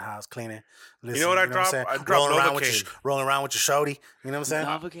chilling at the house, cleaning. Listening, You know what I I'm dropped? saying? I dropped rolling around with Novocaine. rolling around with your shorty. You know what I'm saying?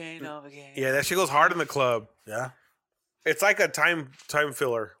 Novocaine. Yeah, that shit goes hard in the club. Yeah. It's like a time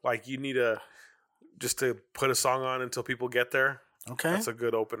filler. Like you need just to put a song on until people get there. Okay. That's a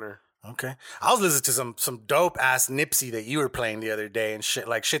good opener. Okay. I was listening to some dope ass Nipsey that you were playing the other day and shit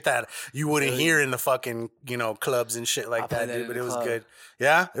that you wouldn't hear in the fucking, clubs and shit like that, dude. But it was good.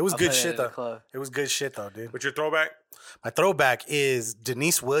 Yeah? It was good shit though. It was good shit though, dude. What's your throwback? My throwback is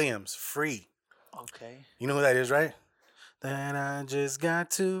Denise Williams, Free. Okay. You know who that is, right? Then I just got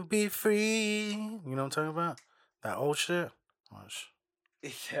to be free. You know what I'm talking about? That old shit. Watch.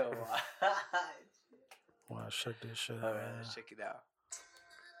 Watch, check this shit out. All right, let's check it out.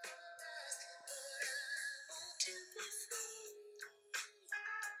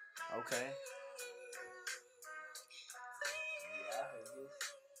 Okay.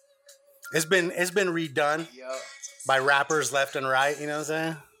 It's been redone by rappers left and right. You know what I'm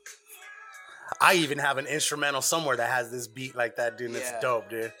saying? I even have an instrumental somewhere that has this beat like that, dude. And it's dope,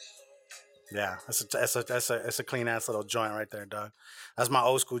 dude. Yeah, that's a clean ass little joint right there, dog. That's my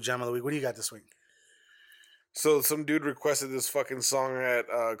old school gem of the week. What do you got this week? So some dude requested this fucking song at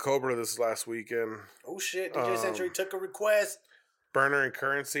Cobra this last weekend. Oh shit! DJ Century took a request. Burner and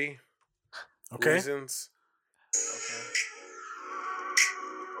Currency. Okay. Reasons. Okay.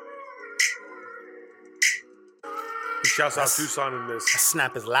 He shouts out Tucson in this. That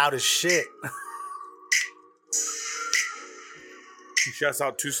snap is loud as shit. He shouts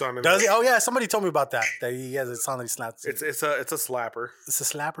out Tucson in Does this. he? Oh yeah, somebody told me about that. That he has a song that he snaps. It's a slapper. It's a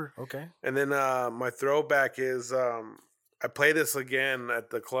slapper. Okay. And then my throwback is I play this again at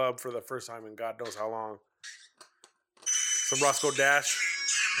the club for the first time in God knows how long. Some Roscoe Dash.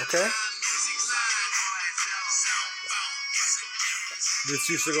 Okay. This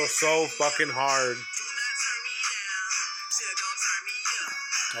used to go so fucking hard.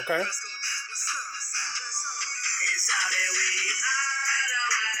 Okay.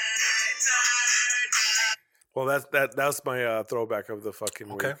 Well, that's my throwback of the fucking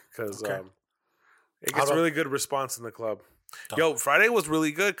week because it gets really good response in the club. Yo, Friday was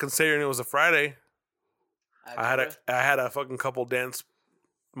really good considering it was a Friday. I had a fucking couple dance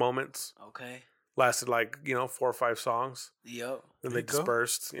moments. Okay. Lasted 4 or 5 songs. Yep. Then they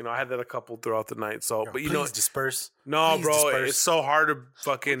dispersed. I had that a couple throughout the night. So, but disperse. No, please bro, disperse. it's so hard to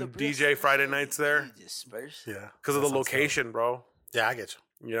fucking DJ Friday nights there. Disperse. Yeah, because of the location, bro. Yeah, I get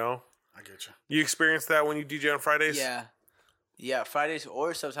you. I get you. You experience that when you DJ on Fridays? Yeah, Fridays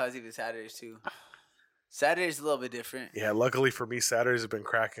or sometimes even Saturdays too. Saturday's a little bit different. Yeah, luckily for me, Saturdays have been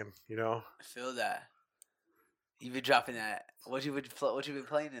cracking. I feel that. You've been dropping that. What you been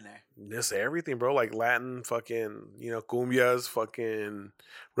playing in there? Just everything, bro. Like Latin, fucking, cumbias, fucking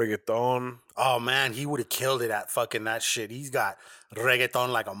reggaeton. Oh man, he would have killed it at fucking that shit. He's got reggaeton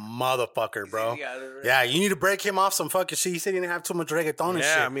like a motherfucker, bro. Yeah, you need to break him off some fucking shit. He said he didn't have too much reggaeton and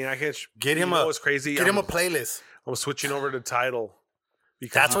shit. Yeah, I mean, I can't get him what's crazy? Get him a playlist. I'm switching over to Tidal.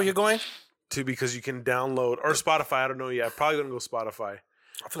 That's where you're going? Because you can download or Spotify. I don't know yet. Probably gonna go Spotify.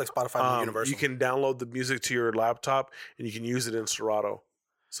 I feel like Spotify is universal. You can download the music to your laptop and you can use it in Serato.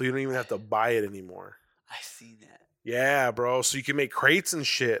 So you don't even have to buy it anymore. I seen that. Yeah, bro. So you can make crates and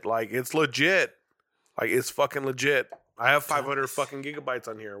shit. Like, it's legit. Like, it's fucking legit. I have 500 fucking gigabytes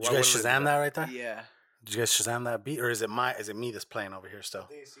on here. Did you guys Shazam that right there? Yeah. Did you guys Shazam that beat? Or is it me that's playing over here still?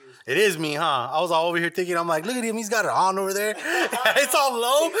 It is me, huh? I was all over here thinking, I'm like, look at him, he's got it on over there. It's all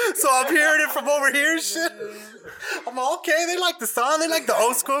low, so I'm hearing it from over here and shit. I'm like, okay, they like the song, they like the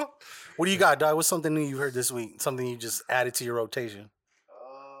old school. What do you got, dog? What's something new you heard this week? Something you just added to your rotation?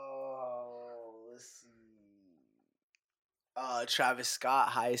 Let's see. Travis Scott,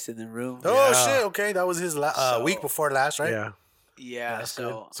 Highest in the Room. Oh, shit, okay. That was his week before last, right? Yeah. Yeah, that's so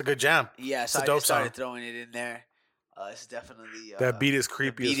good. It's a good jam. Yeah, so it's a I dope just started song. throwing it in there. It's definitely that beat is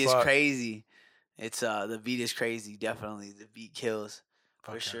creepy. The beat as fuck. is crazy. It's the beat is crazy. Definitely, the beat kills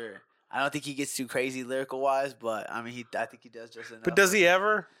for sure. I don't think he gets too crazy lyrical wise, but I mean, I think he does just enough. But does he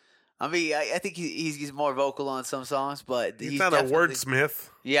ever? I mean, I think he's more vocal on some songs, but he's not a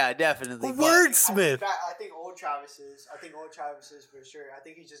wordsmith. Yeah, definitely. A wordsmith. I think old Travis is for sure. I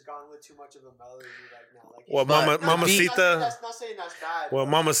think he's just gone with too much of a melody right now. Like, well, Mamacita. That's not saying that's bad. Well,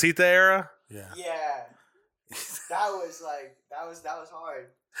 Mamacita era. Yeah. Yeah. That was hard.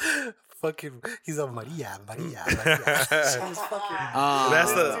 Fucking, he's on Maria. That's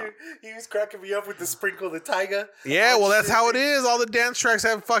he was cracking me up with the sprinkle of the Tyga. Yeah, well, that's how it is. All the dance tracks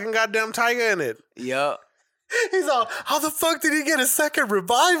have fucking goddamn Tyga in it. Yup. He's all, how the fuck did he get a second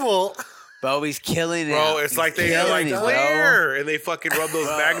revival? Bro, he's killing it. Bro, it's like they're like, clear. And they fucking rub those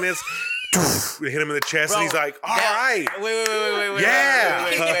magnets. They hit him in the chest, and he's like, all right. Wait.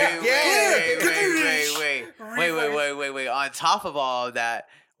 Wait. On top of all of that,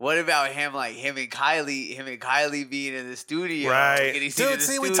 what about him and Kylie being in the studio? Right. Dude,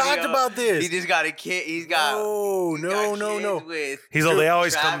 see, we talked about this. He just got a kid. He's got no. He's like, they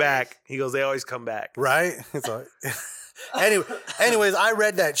always come back. He goes, they always come back. Right? It's like, anyways, I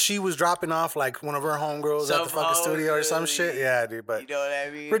read that she was dropping off like one of her homegirls at the fucking studio or some shit. Yeah, dude. But you know what I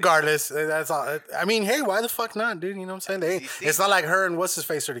mean? Regardless, that's all. I mean, hey, why the fuck not, dude? You know what I'm saying? It's not like her and what's his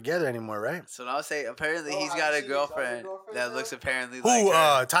face are together anymore, right? So I'll say apparently he's got a girlfriend that looks apparently who, like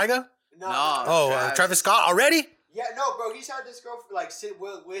her. Tyga? No. Travis Scott already? Yeah, no, bro. He's had this girl like sit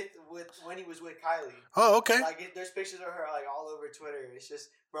with when he was with Kylie. Oh, okay. Like there's pictures of her like all over Twitter. It's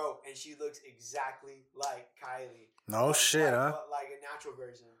just, bro, and she looks exactly like Kylie. No shit, huh? But like a natural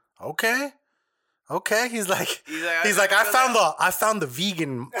version. Okay. He's like I found the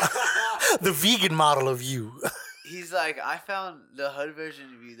vegan the vegan model of you. He's like, I found the hood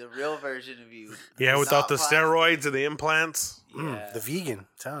version of you, the real version of you. Yeah, without the steroids and the implants. Yeah. The vegan, I'm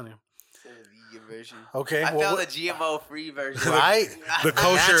telling you. Version. Okay, I found the GMO-free version. Right? The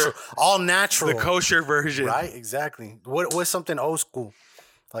kosher, all natural. The kosher version. Right? Exactly. What's something old school?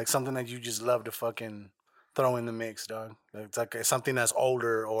 Like something that you just love to fucking throw in the mix, dog. It's like something that's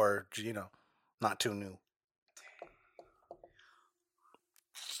older or, not too new.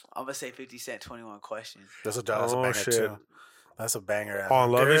 I'm gonna say 50 Cent 21 Questions. That's a banger shit. too. That's a banger. On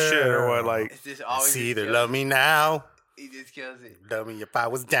Love and Shit or what? Like, it's either love me now. He just kills it. Love me if I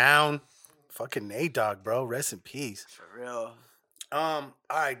was down. Fucking Nate, dog, bro. Rest in peace. For real. All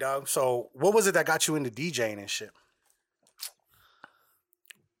right, dog. So, what was it that got you into DJing and shit?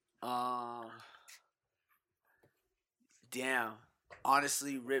 Damn.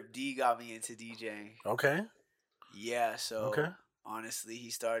 Honestly, Rip D got me into DJing. Okay. Yeah. So. Okay. Honestly,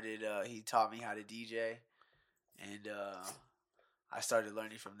 he taught me how to DJ, and I started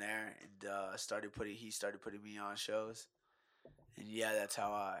learning from there, and he started putting me on shows. And that's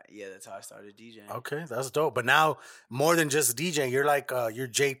how I started DJing. Okay, that's dope. But now, more than just DJing, you're like you're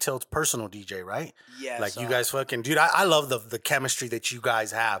Jay Tilt's personal DJ, right? Yeah. Like you guys fucking dude. I love the chemistry that you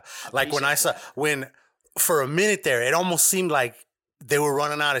guys have. Like when I saw for a minute there, it almost seemed like they were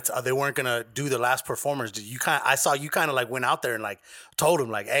running out. They weren't gonna do the last performers. I saw you kind of like went out there and like told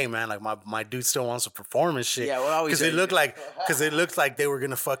him like, hey man, like my dude still wants to perform and shit. Yeah, well, because it looked like they were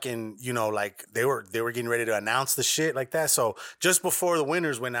gonna fucking like they were getting ready to announce the shit like that. So just before the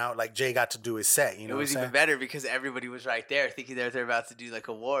winners went out, like Jay got to do his set. You know, it was even better because everybody was right there, thinking they're about to do like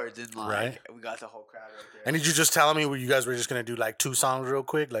awards and like we got the whole crowd right there. And did you just tell me you guys were just gonna do like 2 songs real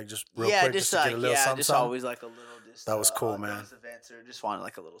quick, like just real quick, just to get a little something? Just always like a little. That was cool, man. Events or just wanted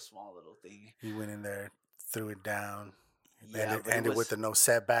like a small little thing. He went in there, threw it down. Ended with the no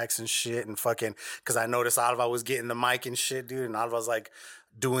setbacks and shit and fucking, because I noticed Alva was getting the mic and shit, dude, and Alva was like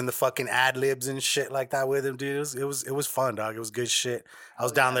doing the fucking ad libs and shit like that with him, dude. It was fun, dog. It was good shit. I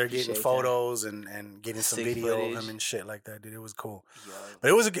was down there getting photos and getting some video of him and shit like that, dude. It was cool. Yeah.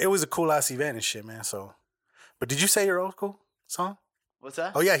 But it was a cool ass event and shit, man. So, but did you say your old school song? What's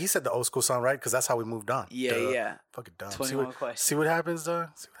that? Oh yeah, he said the old school song, right? Because that's how we moved on. Yeah, yeah. Fucking dumb. 21 questions. See what happens, dog?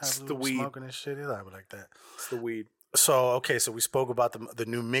 See what happens it's the weed. Smoking and shit. It's like that. It's the weed. So okay, so we spoke about the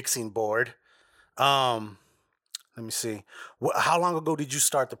new mixing board. Let me see. How long ago did you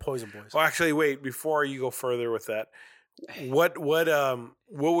start the Poison Boys? Well, actually, wait. Before you go further with that, what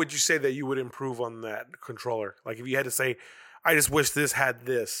would you say that you would improve on that controller? Like if you had to say, I just wish this had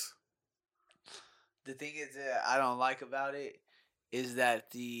this. The thing is that I don't like about it is that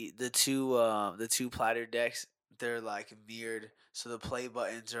the two platter decks, they're like mirrored, so the play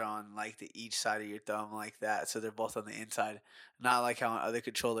buttons are on like the each side of your thumb like that, so they're both on the inside, not like how on other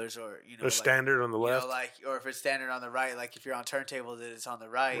controllers or they're like, standard on the left, or if it's standard on the right, like if you're on turntables and it's on the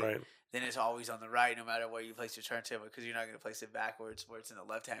right, then it's always on the right no matter where you place your turntable, because you're not going to place it backwards where it's in the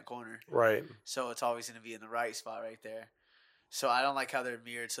left hand corner, right? So it's always going to be in the right spot right there. So I don't like how they're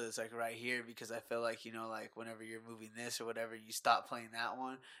mirrored, so it's like right here, because I feel like, like whenever you're moving this or whatever, you stop playing that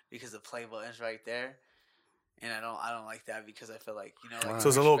one because the play button's right there, and I don't like that because I feel like like so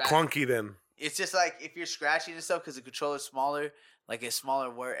it's a little clunky then. It's just like if you're scratching and stuff because the controller's smaller, like a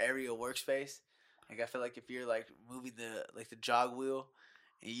smaller area workspace. Like I feel like if you're like moving the jog wheel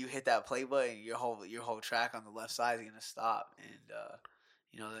and you hit that play button, your whole track on the left side is gonna stop, and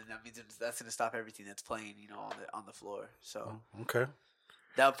then that means that's going to stop everything that's playing, on the floor. So okay,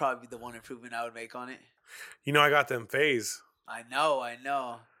 that would probably be the one improvement I would make on it. I got them phase. I know it.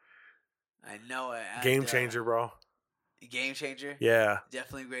 Game changer, bro. Game changer. Yeah,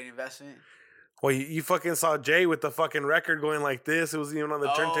 definitely a great investment. Well, you fucking saw Jay with the fucking record going like this. It was even on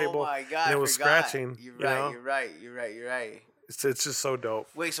the turntable. Oh my god! And it was scratching. You're right. You're right. It's just so dope.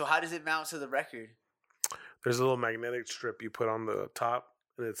 Wait, so how does it mount to the record? There's a little magnetic strip you put on the top.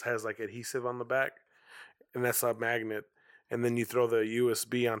 And it has like adhesive on the back, and that's a magnet. And then you throw the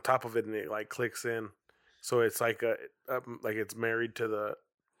USB on top of it, and it like clicks in. So it's like it's married to the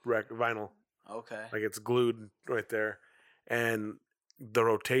vinyl. Okay. Like it's glued right there, and the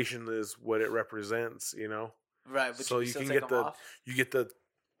rotation is what it represents. Right. But so you can get the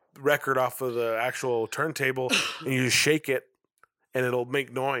record off of the actual turntable, and you just shake it, and it'll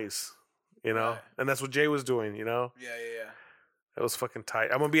make noise. Right. And that's what Jay was doing. Yeah. It was fucking tight.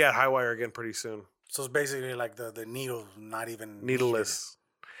 I'm gonna be at Highwire again pretty soon. So it's basically like the needle, not even needleless.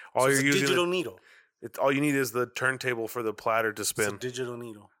 All you're using digital needle. All you need is the turntable for the platter to spin. It's a digital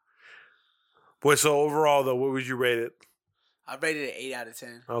needle. Boy, so overall though, what would you rate it? I rated it 8 out of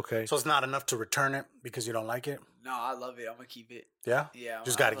 10. Okay. So it's not enough to return it because you don't like it? No, I love it. I'm gonna keep it. Yeah? Yeah.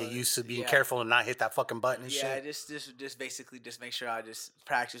 Just gotta get used to being careful and not hit that fucking button and shit. Yeah, just basically make sure I just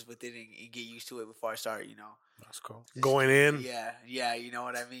practice with it and get used to it before I start, That's cool. Going in? Yeah, you know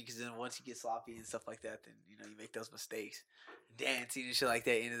what I mean? Because then once you get sloppy and stuff like that, then, you make those mistakes. Dancing and shit like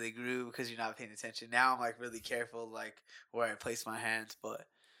that into the groove because you're not paying attention. Now I'm, like, really careful, like, where I place my hands, but,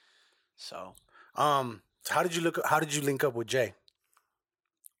 so. How did you link up with Jay?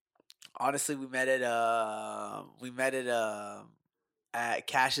 Honestly, we met at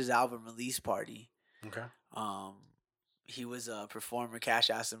Cash's album release party. Okay. He was a performer. Cash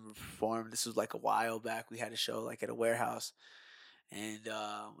asked him to perform. This was like a while back. We had a show like at a warehouse, and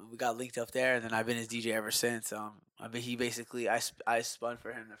we got linked up there. And then I've been his DJ ever since. I spun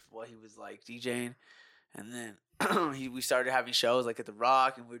for him while he was like DJing, and then we started having shows like at the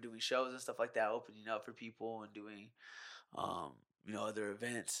Rock, and we were doing shows and stuff like that, opening up for people and doing other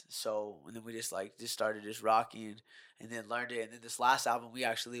events. So, and then we just started rocking and then learned it. And then this last album, we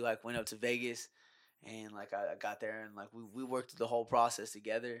actually went up to Vegas and I got there and we worked the whole process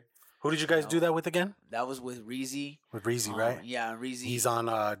together. Who did you guys do that with again? That was with Reezy. With Reezy, right? Yeah, Reezy. He's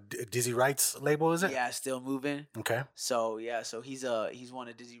on Dizzy Wright's label, is it? Yeah, Still Moving. Okay. So he's one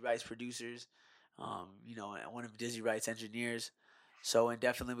of Dizzy Wright's producers. One of Dizzy Wright's engineers. So and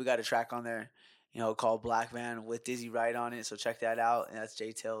definitely we got a track on there, called Black Man with Dizzy Wright on it. So check that out. And that's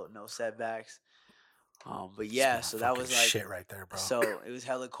J-Tail, No Setbacks. But yeah, so that was like shit right there, bro. So it was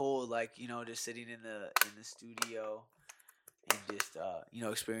hella cool, like just sitting in the studio and just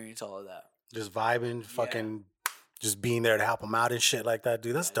experience all of that. Just vibing, fucking, just being there to help him out and shit like that,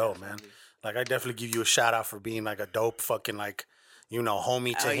 dude. That's dope, definitely. Man. Like I definitely give you a shout out for being like a dope fucking like,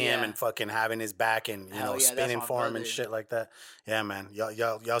 homie to him and fucking having his back and spinning for him and shit like that. Yeah, man.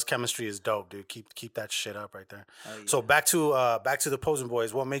 Y'all's chemistry is dope, dude. Keep that shit up right there. Yeah. So back to the Poison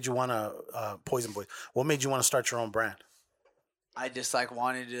Boys. What made you wanna Poison Boys? What made you wanna start your own brand? I just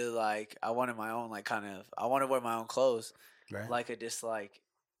wanted to I wanted my own I wanted to wear my own clothes. Right.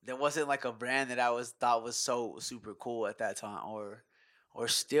 There wasn't a brand that I thought was so super cool at that time or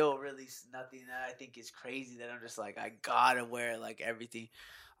still really nothing that I think is crazy that I'm just I gotta wear everything.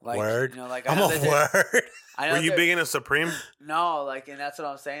 Word. I'm a word. Were you big into Supreme? No, and that's what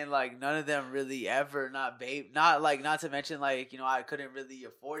I'm saying. None of them really ever, not to mention I couldn't really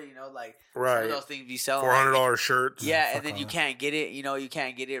afford it. Right. Some of those things be selling $400 shirts. Yeah, and then you can't get it. You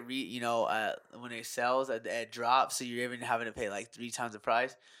can't get it. When it sells at drop, so you're even having to pay 3 times the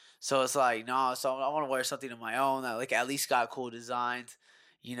price. So it's no. So I want to wear something of my own that at least got cool designs,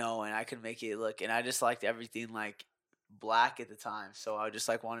 and I could make it look. And I just liked everything black at the time, so I just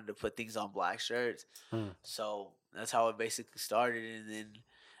wanted to put things on black shirts. So that's how it basically started, and then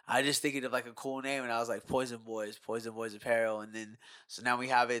I just thinking of a cool name, and I was Poison Boys Apparel, and then so now we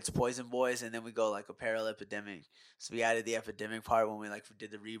have it's Poison Boys, and then we go Apparel Epidemic. So we added the epidemic part when we did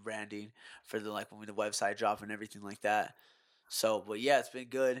the rebranding for the when the website dropped and everything like that. So, but yeah, it's been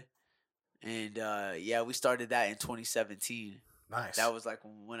good, and we started that in 2017. Nice. That was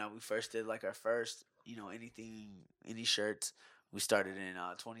when we first did our first any shirts. We started in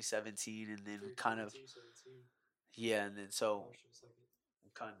 2017, and then kind of and then so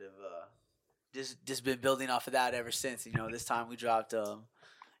kind of just been building off of that ever since. This time we dropped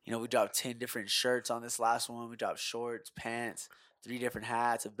we dropped 10 different shirts on this last one. We dropped shorts, pants, 3 different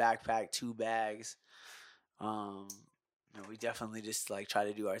hats, a backpack, 2 bags. We definitely just try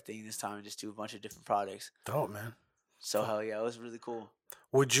to do our thing this time and just do a bunch of different products. Dope, man. So hell yeah, it was really cool.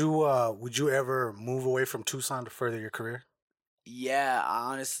 Would you ever move away from Tucson to further your career? Yeah,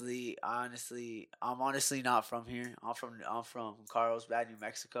 honestly, I'm honestly not from here. I'm from Carlsbad, New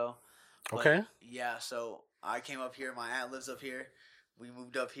Mexico. But, okay. Yeah, so I came up here. My aunt lives up here. We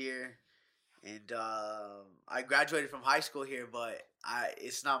moved up here, and I graduated from high school here, but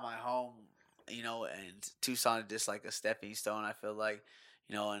it's not my home. And Tucson is just a stepping stone. I feel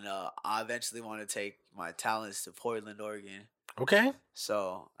and I eventually want to take my talents to Portland, Oregon. Okay.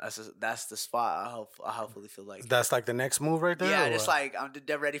 So that's the spot. I hopefully feel that's the next move right there. Yeah, just I'm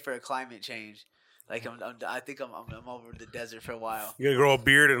ready for a climate change. I think I'm over the desert for a while. You gonna grow a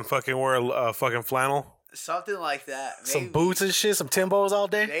beard and fucking wear a fucking flannel? Something like that. Maybe. Some boots and shit. Some Timbos all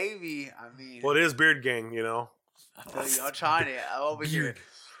day. Maybe. Well, it is beard gang, I feel you. I'm trying it. I'm over here.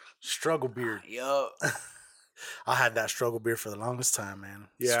 Struggle beard. Yup. I had that struggle beard for the longest time, man.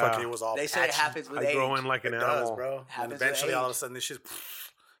 Yeah. It was all they say it happens with age. I grow in like an animal. Does, bro. And eventually, all of a sudden, this shit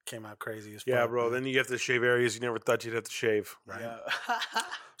came out crazy as fuck. Yeah, bro. Then you have to shave areas you never thought you'd have to shave. Right. Yeah.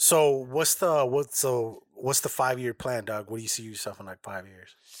 So what's the 5-year plan, dog? What do you see yourself in 5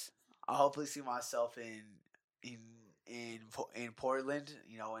 years? I hopefully see myself in Portland,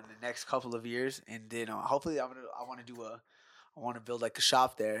 in the next couple of years, and then hopefully I want to build a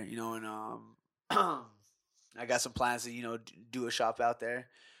shop there, and I got some plans to do a shop out there,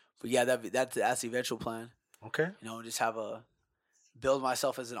 but yeah, that's the eventual plan. Okay. Just build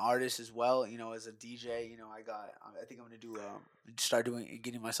myself as an artist as well. As a DJ. I think I'm gonna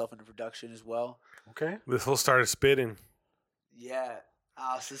getting myself into production as well. Okay. This whole started spitting. Yeah,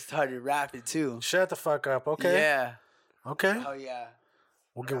 I also started rapping too. Shut the fuck up. Okay. Yeah. Okay. Oh yeah.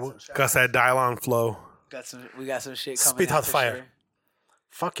 Got that dial-on flow. We got some shit coming. Spit out hot fire. Sure.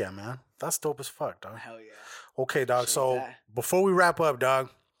 Fuck yeah, man. That's dope as fuck, dog. Hell yeah. Okay, dog. So before we wrap up, dog,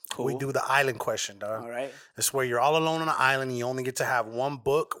 cool. We do the island question, dog. All right. It's where you're all alone on an island and you only get to have one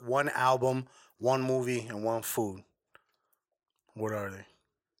book, one album, one movie, and one food. What are they?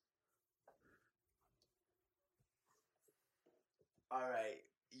 All right.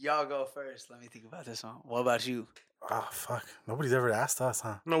 Y'all go first. Let me think about this one. What about you? Oh, fuck. Nobody's ever asked us,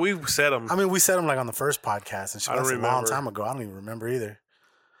 huh? No, we said them. I mean, we said them on the first podcast and shit. That's a long time ago. I don't even remember either.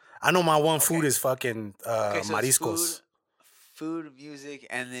 I know my one food is fucking mariscos. food, music,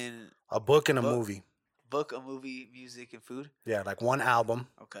 and then A book and a movie. Book, a movie, music, and food. Yeah, like one album.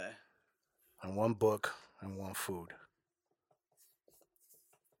 Okay. And one book and one food.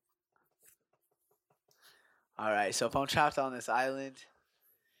 All right. So if I'm trapped on this island,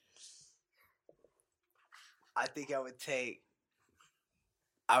 I think I would take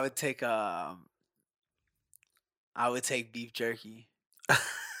beef jerky.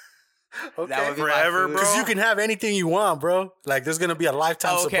 Okay, That would be my forever, food. bro. Because you can have anything you want, bro. Like, there's gonna be a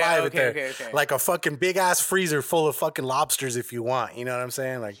lifetime supply of it there. Okay. Like a fucking big ass freezer full of fucking lobsters if you want. You know what I'm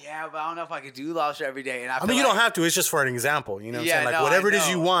saying? Like, Yeah, but I don't know if I could do lobster every day. And I mean, you don't have to. It's just for an example. You know what I'm Yeah, saying? Like, no, whatever I it is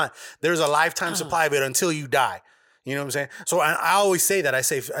you know. want, there's a lifetime supply of it until you die. You know what I'm saying? So I always say that. I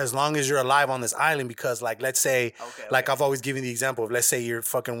say as long as you're alive on this island, because like, let's say, like I've always given the example of, let's say your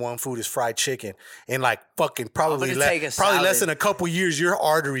fucking one food is fried chicken, and like fucking probably less than a couple years, your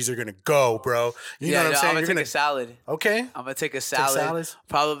arteries are gonna go, bro. You know what I'm saying? I'm gonna take a salad. Okay. I'm gonna take a salad. salads?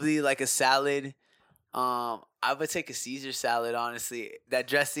 Probably like a salad. I would take a Caesar salad, honestly. That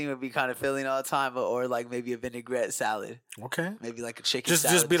dressing would be kind of filling all the time, or like maybe a vinaigrette salad. Okay. Maybe like a chicken Just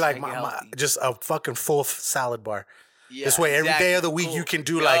salad. be like make it healthy. just a fucking full salad bar. Yeah, This way, every day of the week, you can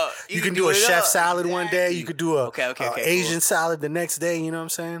do you can do a chef salad one day. You could do a Asian salad the next day. You know what I'm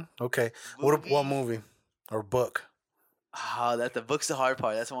saying? Okay. What movie or book? Oh, the book's the hard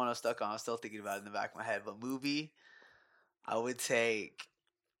part. That's the one I'm stuck on. I'm still thinking about it in the back of my head. But movie, I would take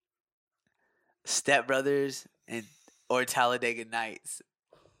Step Brothers or Talladega Nights.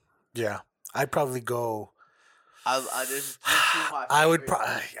 Yeah, I'd probably go. There's two of my I would favorites.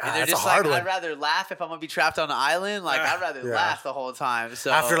 probably. And they're That's just a hard like, one. I'd rather laugh if I'm gonna be trapped on an island. Like I'd rather laugh the whole time.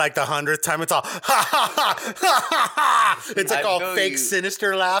 So After like the 100th time, it's all it's like all fake,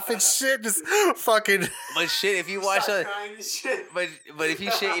 sinister laugh and shit. Just fucking. But shit, if you watch but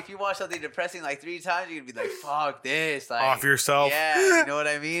if you watch something depressing like 3 times, you're gonna be like, fuck this. Like Off yourself. Yeah, you know what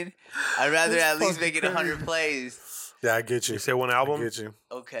I mean? I'd rather at least make it 100 plays. Yeah, I get you. You say one album? I get you.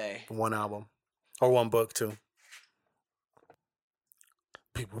 Okay. One album. Or one book, too.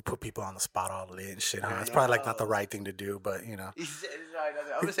 People put people on the spot all lit and shit, huh? It's probably like not the right thing to do, but you know.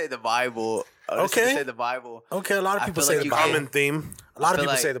 I'm gonna say the Bible. Okay. Say the Bible. Okay, a lot of people feel say like the you Bible. Common theme. A lot of feel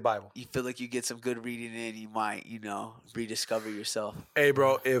people like say the Bible. You feel like you get some good reading in, you might, rediscover yourself. Hey,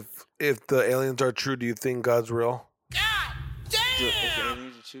 bro, if the aliens are true, do you think God's real? If the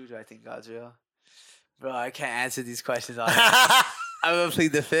aliens are true, do I think God's real? Bro, I can't answer these questions on I'm gonna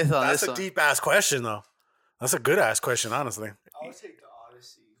plead the fifth on That's this a one. deep ass question, though. That's a good ass question, honestly. I would take the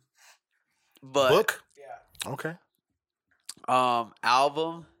Odyssey. But book? Yeah. Okay.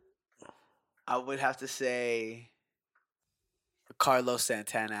 Album, I would have to say a Carlos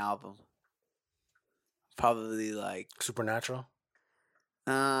Santana album. Probably like Supernatural?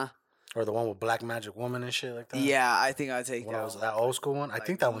 Or the one with Black Magic Woman and shit like that? Yeah, I think I'd take What that was one. that old school one? Like I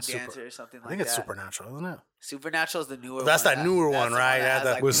think that Moon one's Dancer super. or something I think like it's that. Supernatural, isn't it? Supernatural's the newer That's one. that newer That's one, the right? that Yeah, has,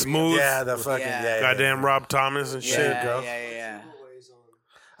 the- like, With Smooth? Yeah, the fucking yeah. Goddamn Rob Thomas and shit, yeah, bro. Yeah.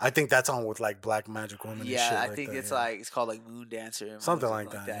 I think that's on with like Black Magic Woman and shit Yeah, I like think that, it's yeah. like it's called like Moon Dancer, or Something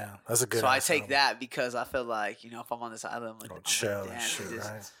like that, yeah. That's a good So I ass take album. that because I feel like if I'm on this island, I'm like chill and dance shit, and just,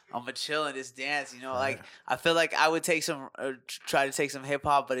 right? I'm gonna chill and just dance. Like I feel like I would take some, try to take some hip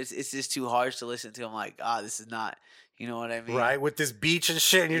hop, but it's just too harsh to listen to. I'm like, this is not. You know what I mean? Right, with this beach and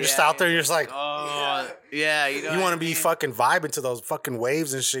shit, and you're just out there, and you're just like, yeah, you want to be fucking vibing to those fucking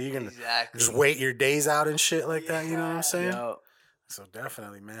waves and shit. You're gonna just wait your days out and shit like that. You know what I'm saying? Yo. So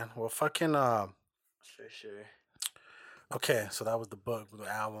definitely, man. Well, fucking for sure. Okay, so that was the book, the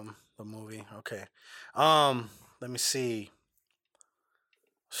album, the movie. Okay, let me see.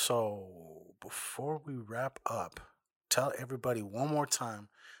 So before we wrap up, tell everybody one more time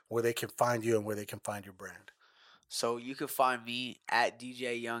where they can find you and where they can find your brand. So you can find me at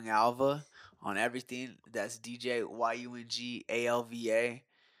DJ Young Alva on everything. That's DJ YUNGALVA.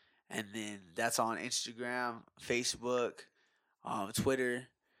 And then that's on Instagram, Facebook, Twitter.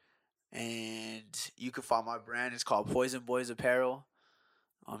 And you can find my brand. It's called Poison Boyz Apparel.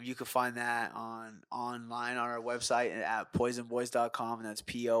 You can find that online on our website at poisonboys.com. And that's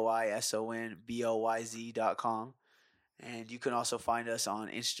POISONBOYZ.com. And you can also find us on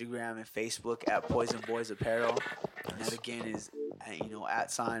Instagram and Facebook at Poison Boyz Apparel. And that again is, @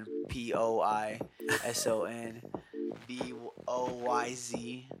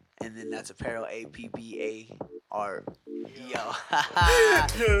 POISONBOYZ. And then that's apparel, APBAREL. Yo.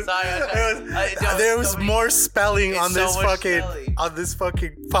 Sorry. There was more spelling on this so fucking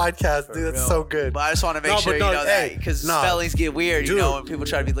podcast, dude. That's so good. But I just want to make sure you know that because spellings get weird, you know, when people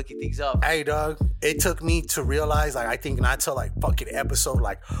try to be looking things up. Hey, dog. It took me to realize, like, I think not till like fucking episode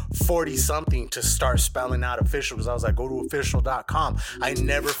like 40 something to start spelling out official, because I was like, go to official.com. I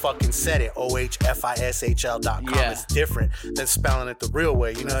never fucking said it. OHFISHL.com. Yeah. It's different than spelling it the real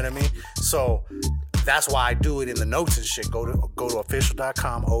way. You know what I mean? So that's why I do it in the notes and shit. Go to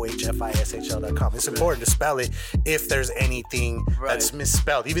official.com, OHFISHL.com. It's important to spell it if there's anything that's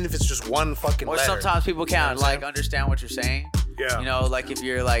misspelled, even if it's just one fucking letter. Or sometimes people can't like understand what you're saying. Yeah. You know, like if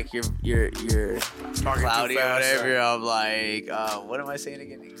you're like you're talking cloudy too fast, or whatever, I'm like, what am I saying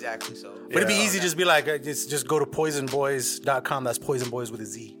again? Exactly. So But it'd be easy just be like, just go to poisonboys.com. That's Poison Boys with a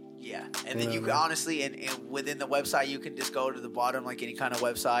Z. Yeah, and then you can honestly, and within the website, you can just go to the bottom, like any kind of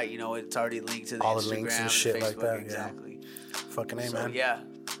website. You know, it's already linked to the all Instagram, the links and shit Facebook, like that. Exactly. Yeah. Fucking A, So, man. yeah.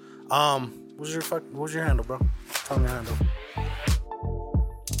 What was your handle, bro? Tell me your handle.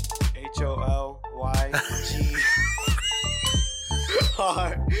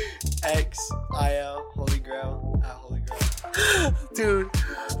 HOLYGRXIL Holy Grail at Holy Grail. Dude,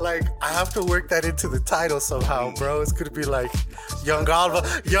 like I have to work that into the title somehow, bro. It's gonna be like Young Alva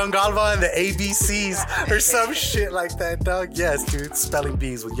and the ABCs or some shit like that, dog. Yes, dude. Spelling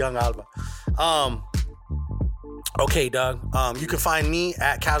bees with Young Alva. Okay, dog. You can find me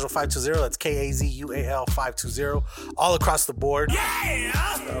at Casual520. That's KAZUAL 520 all across the board. DJ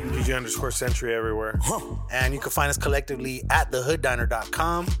 _Century everywhere. And you can find us collectively at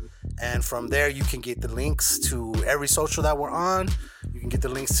thehooddiner.com. And from there, you can get the links to every social that we're on. You can get the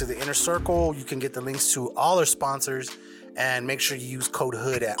links to the Inner Circle. You can get the links to all our sponsors. And make sure you use code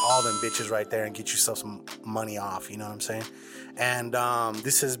HOOD at all them bitches right there and get yourself some money off. You know what I'm saying? And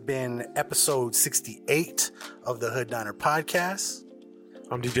this has been episode 68 of the Hood Diner podcast.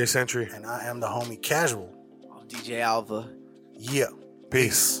 I'm DJ Century. And I am the homie Casual. I'm DJ Alva. Yeah.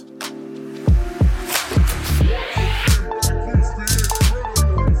 Peace.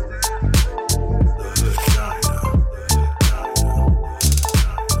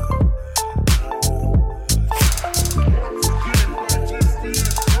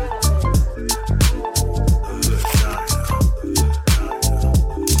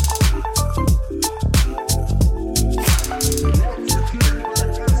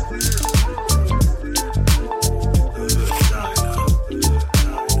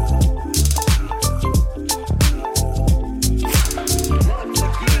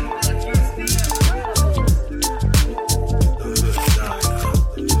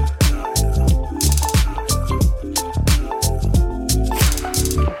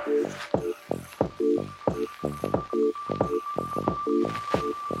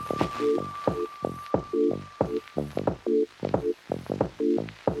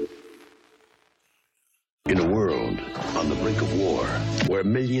 In a world on the brink of war, where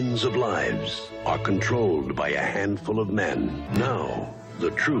millions of lives are controlled by a handful of men, now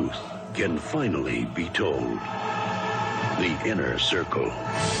the truth can finally be told. The Inner Circle.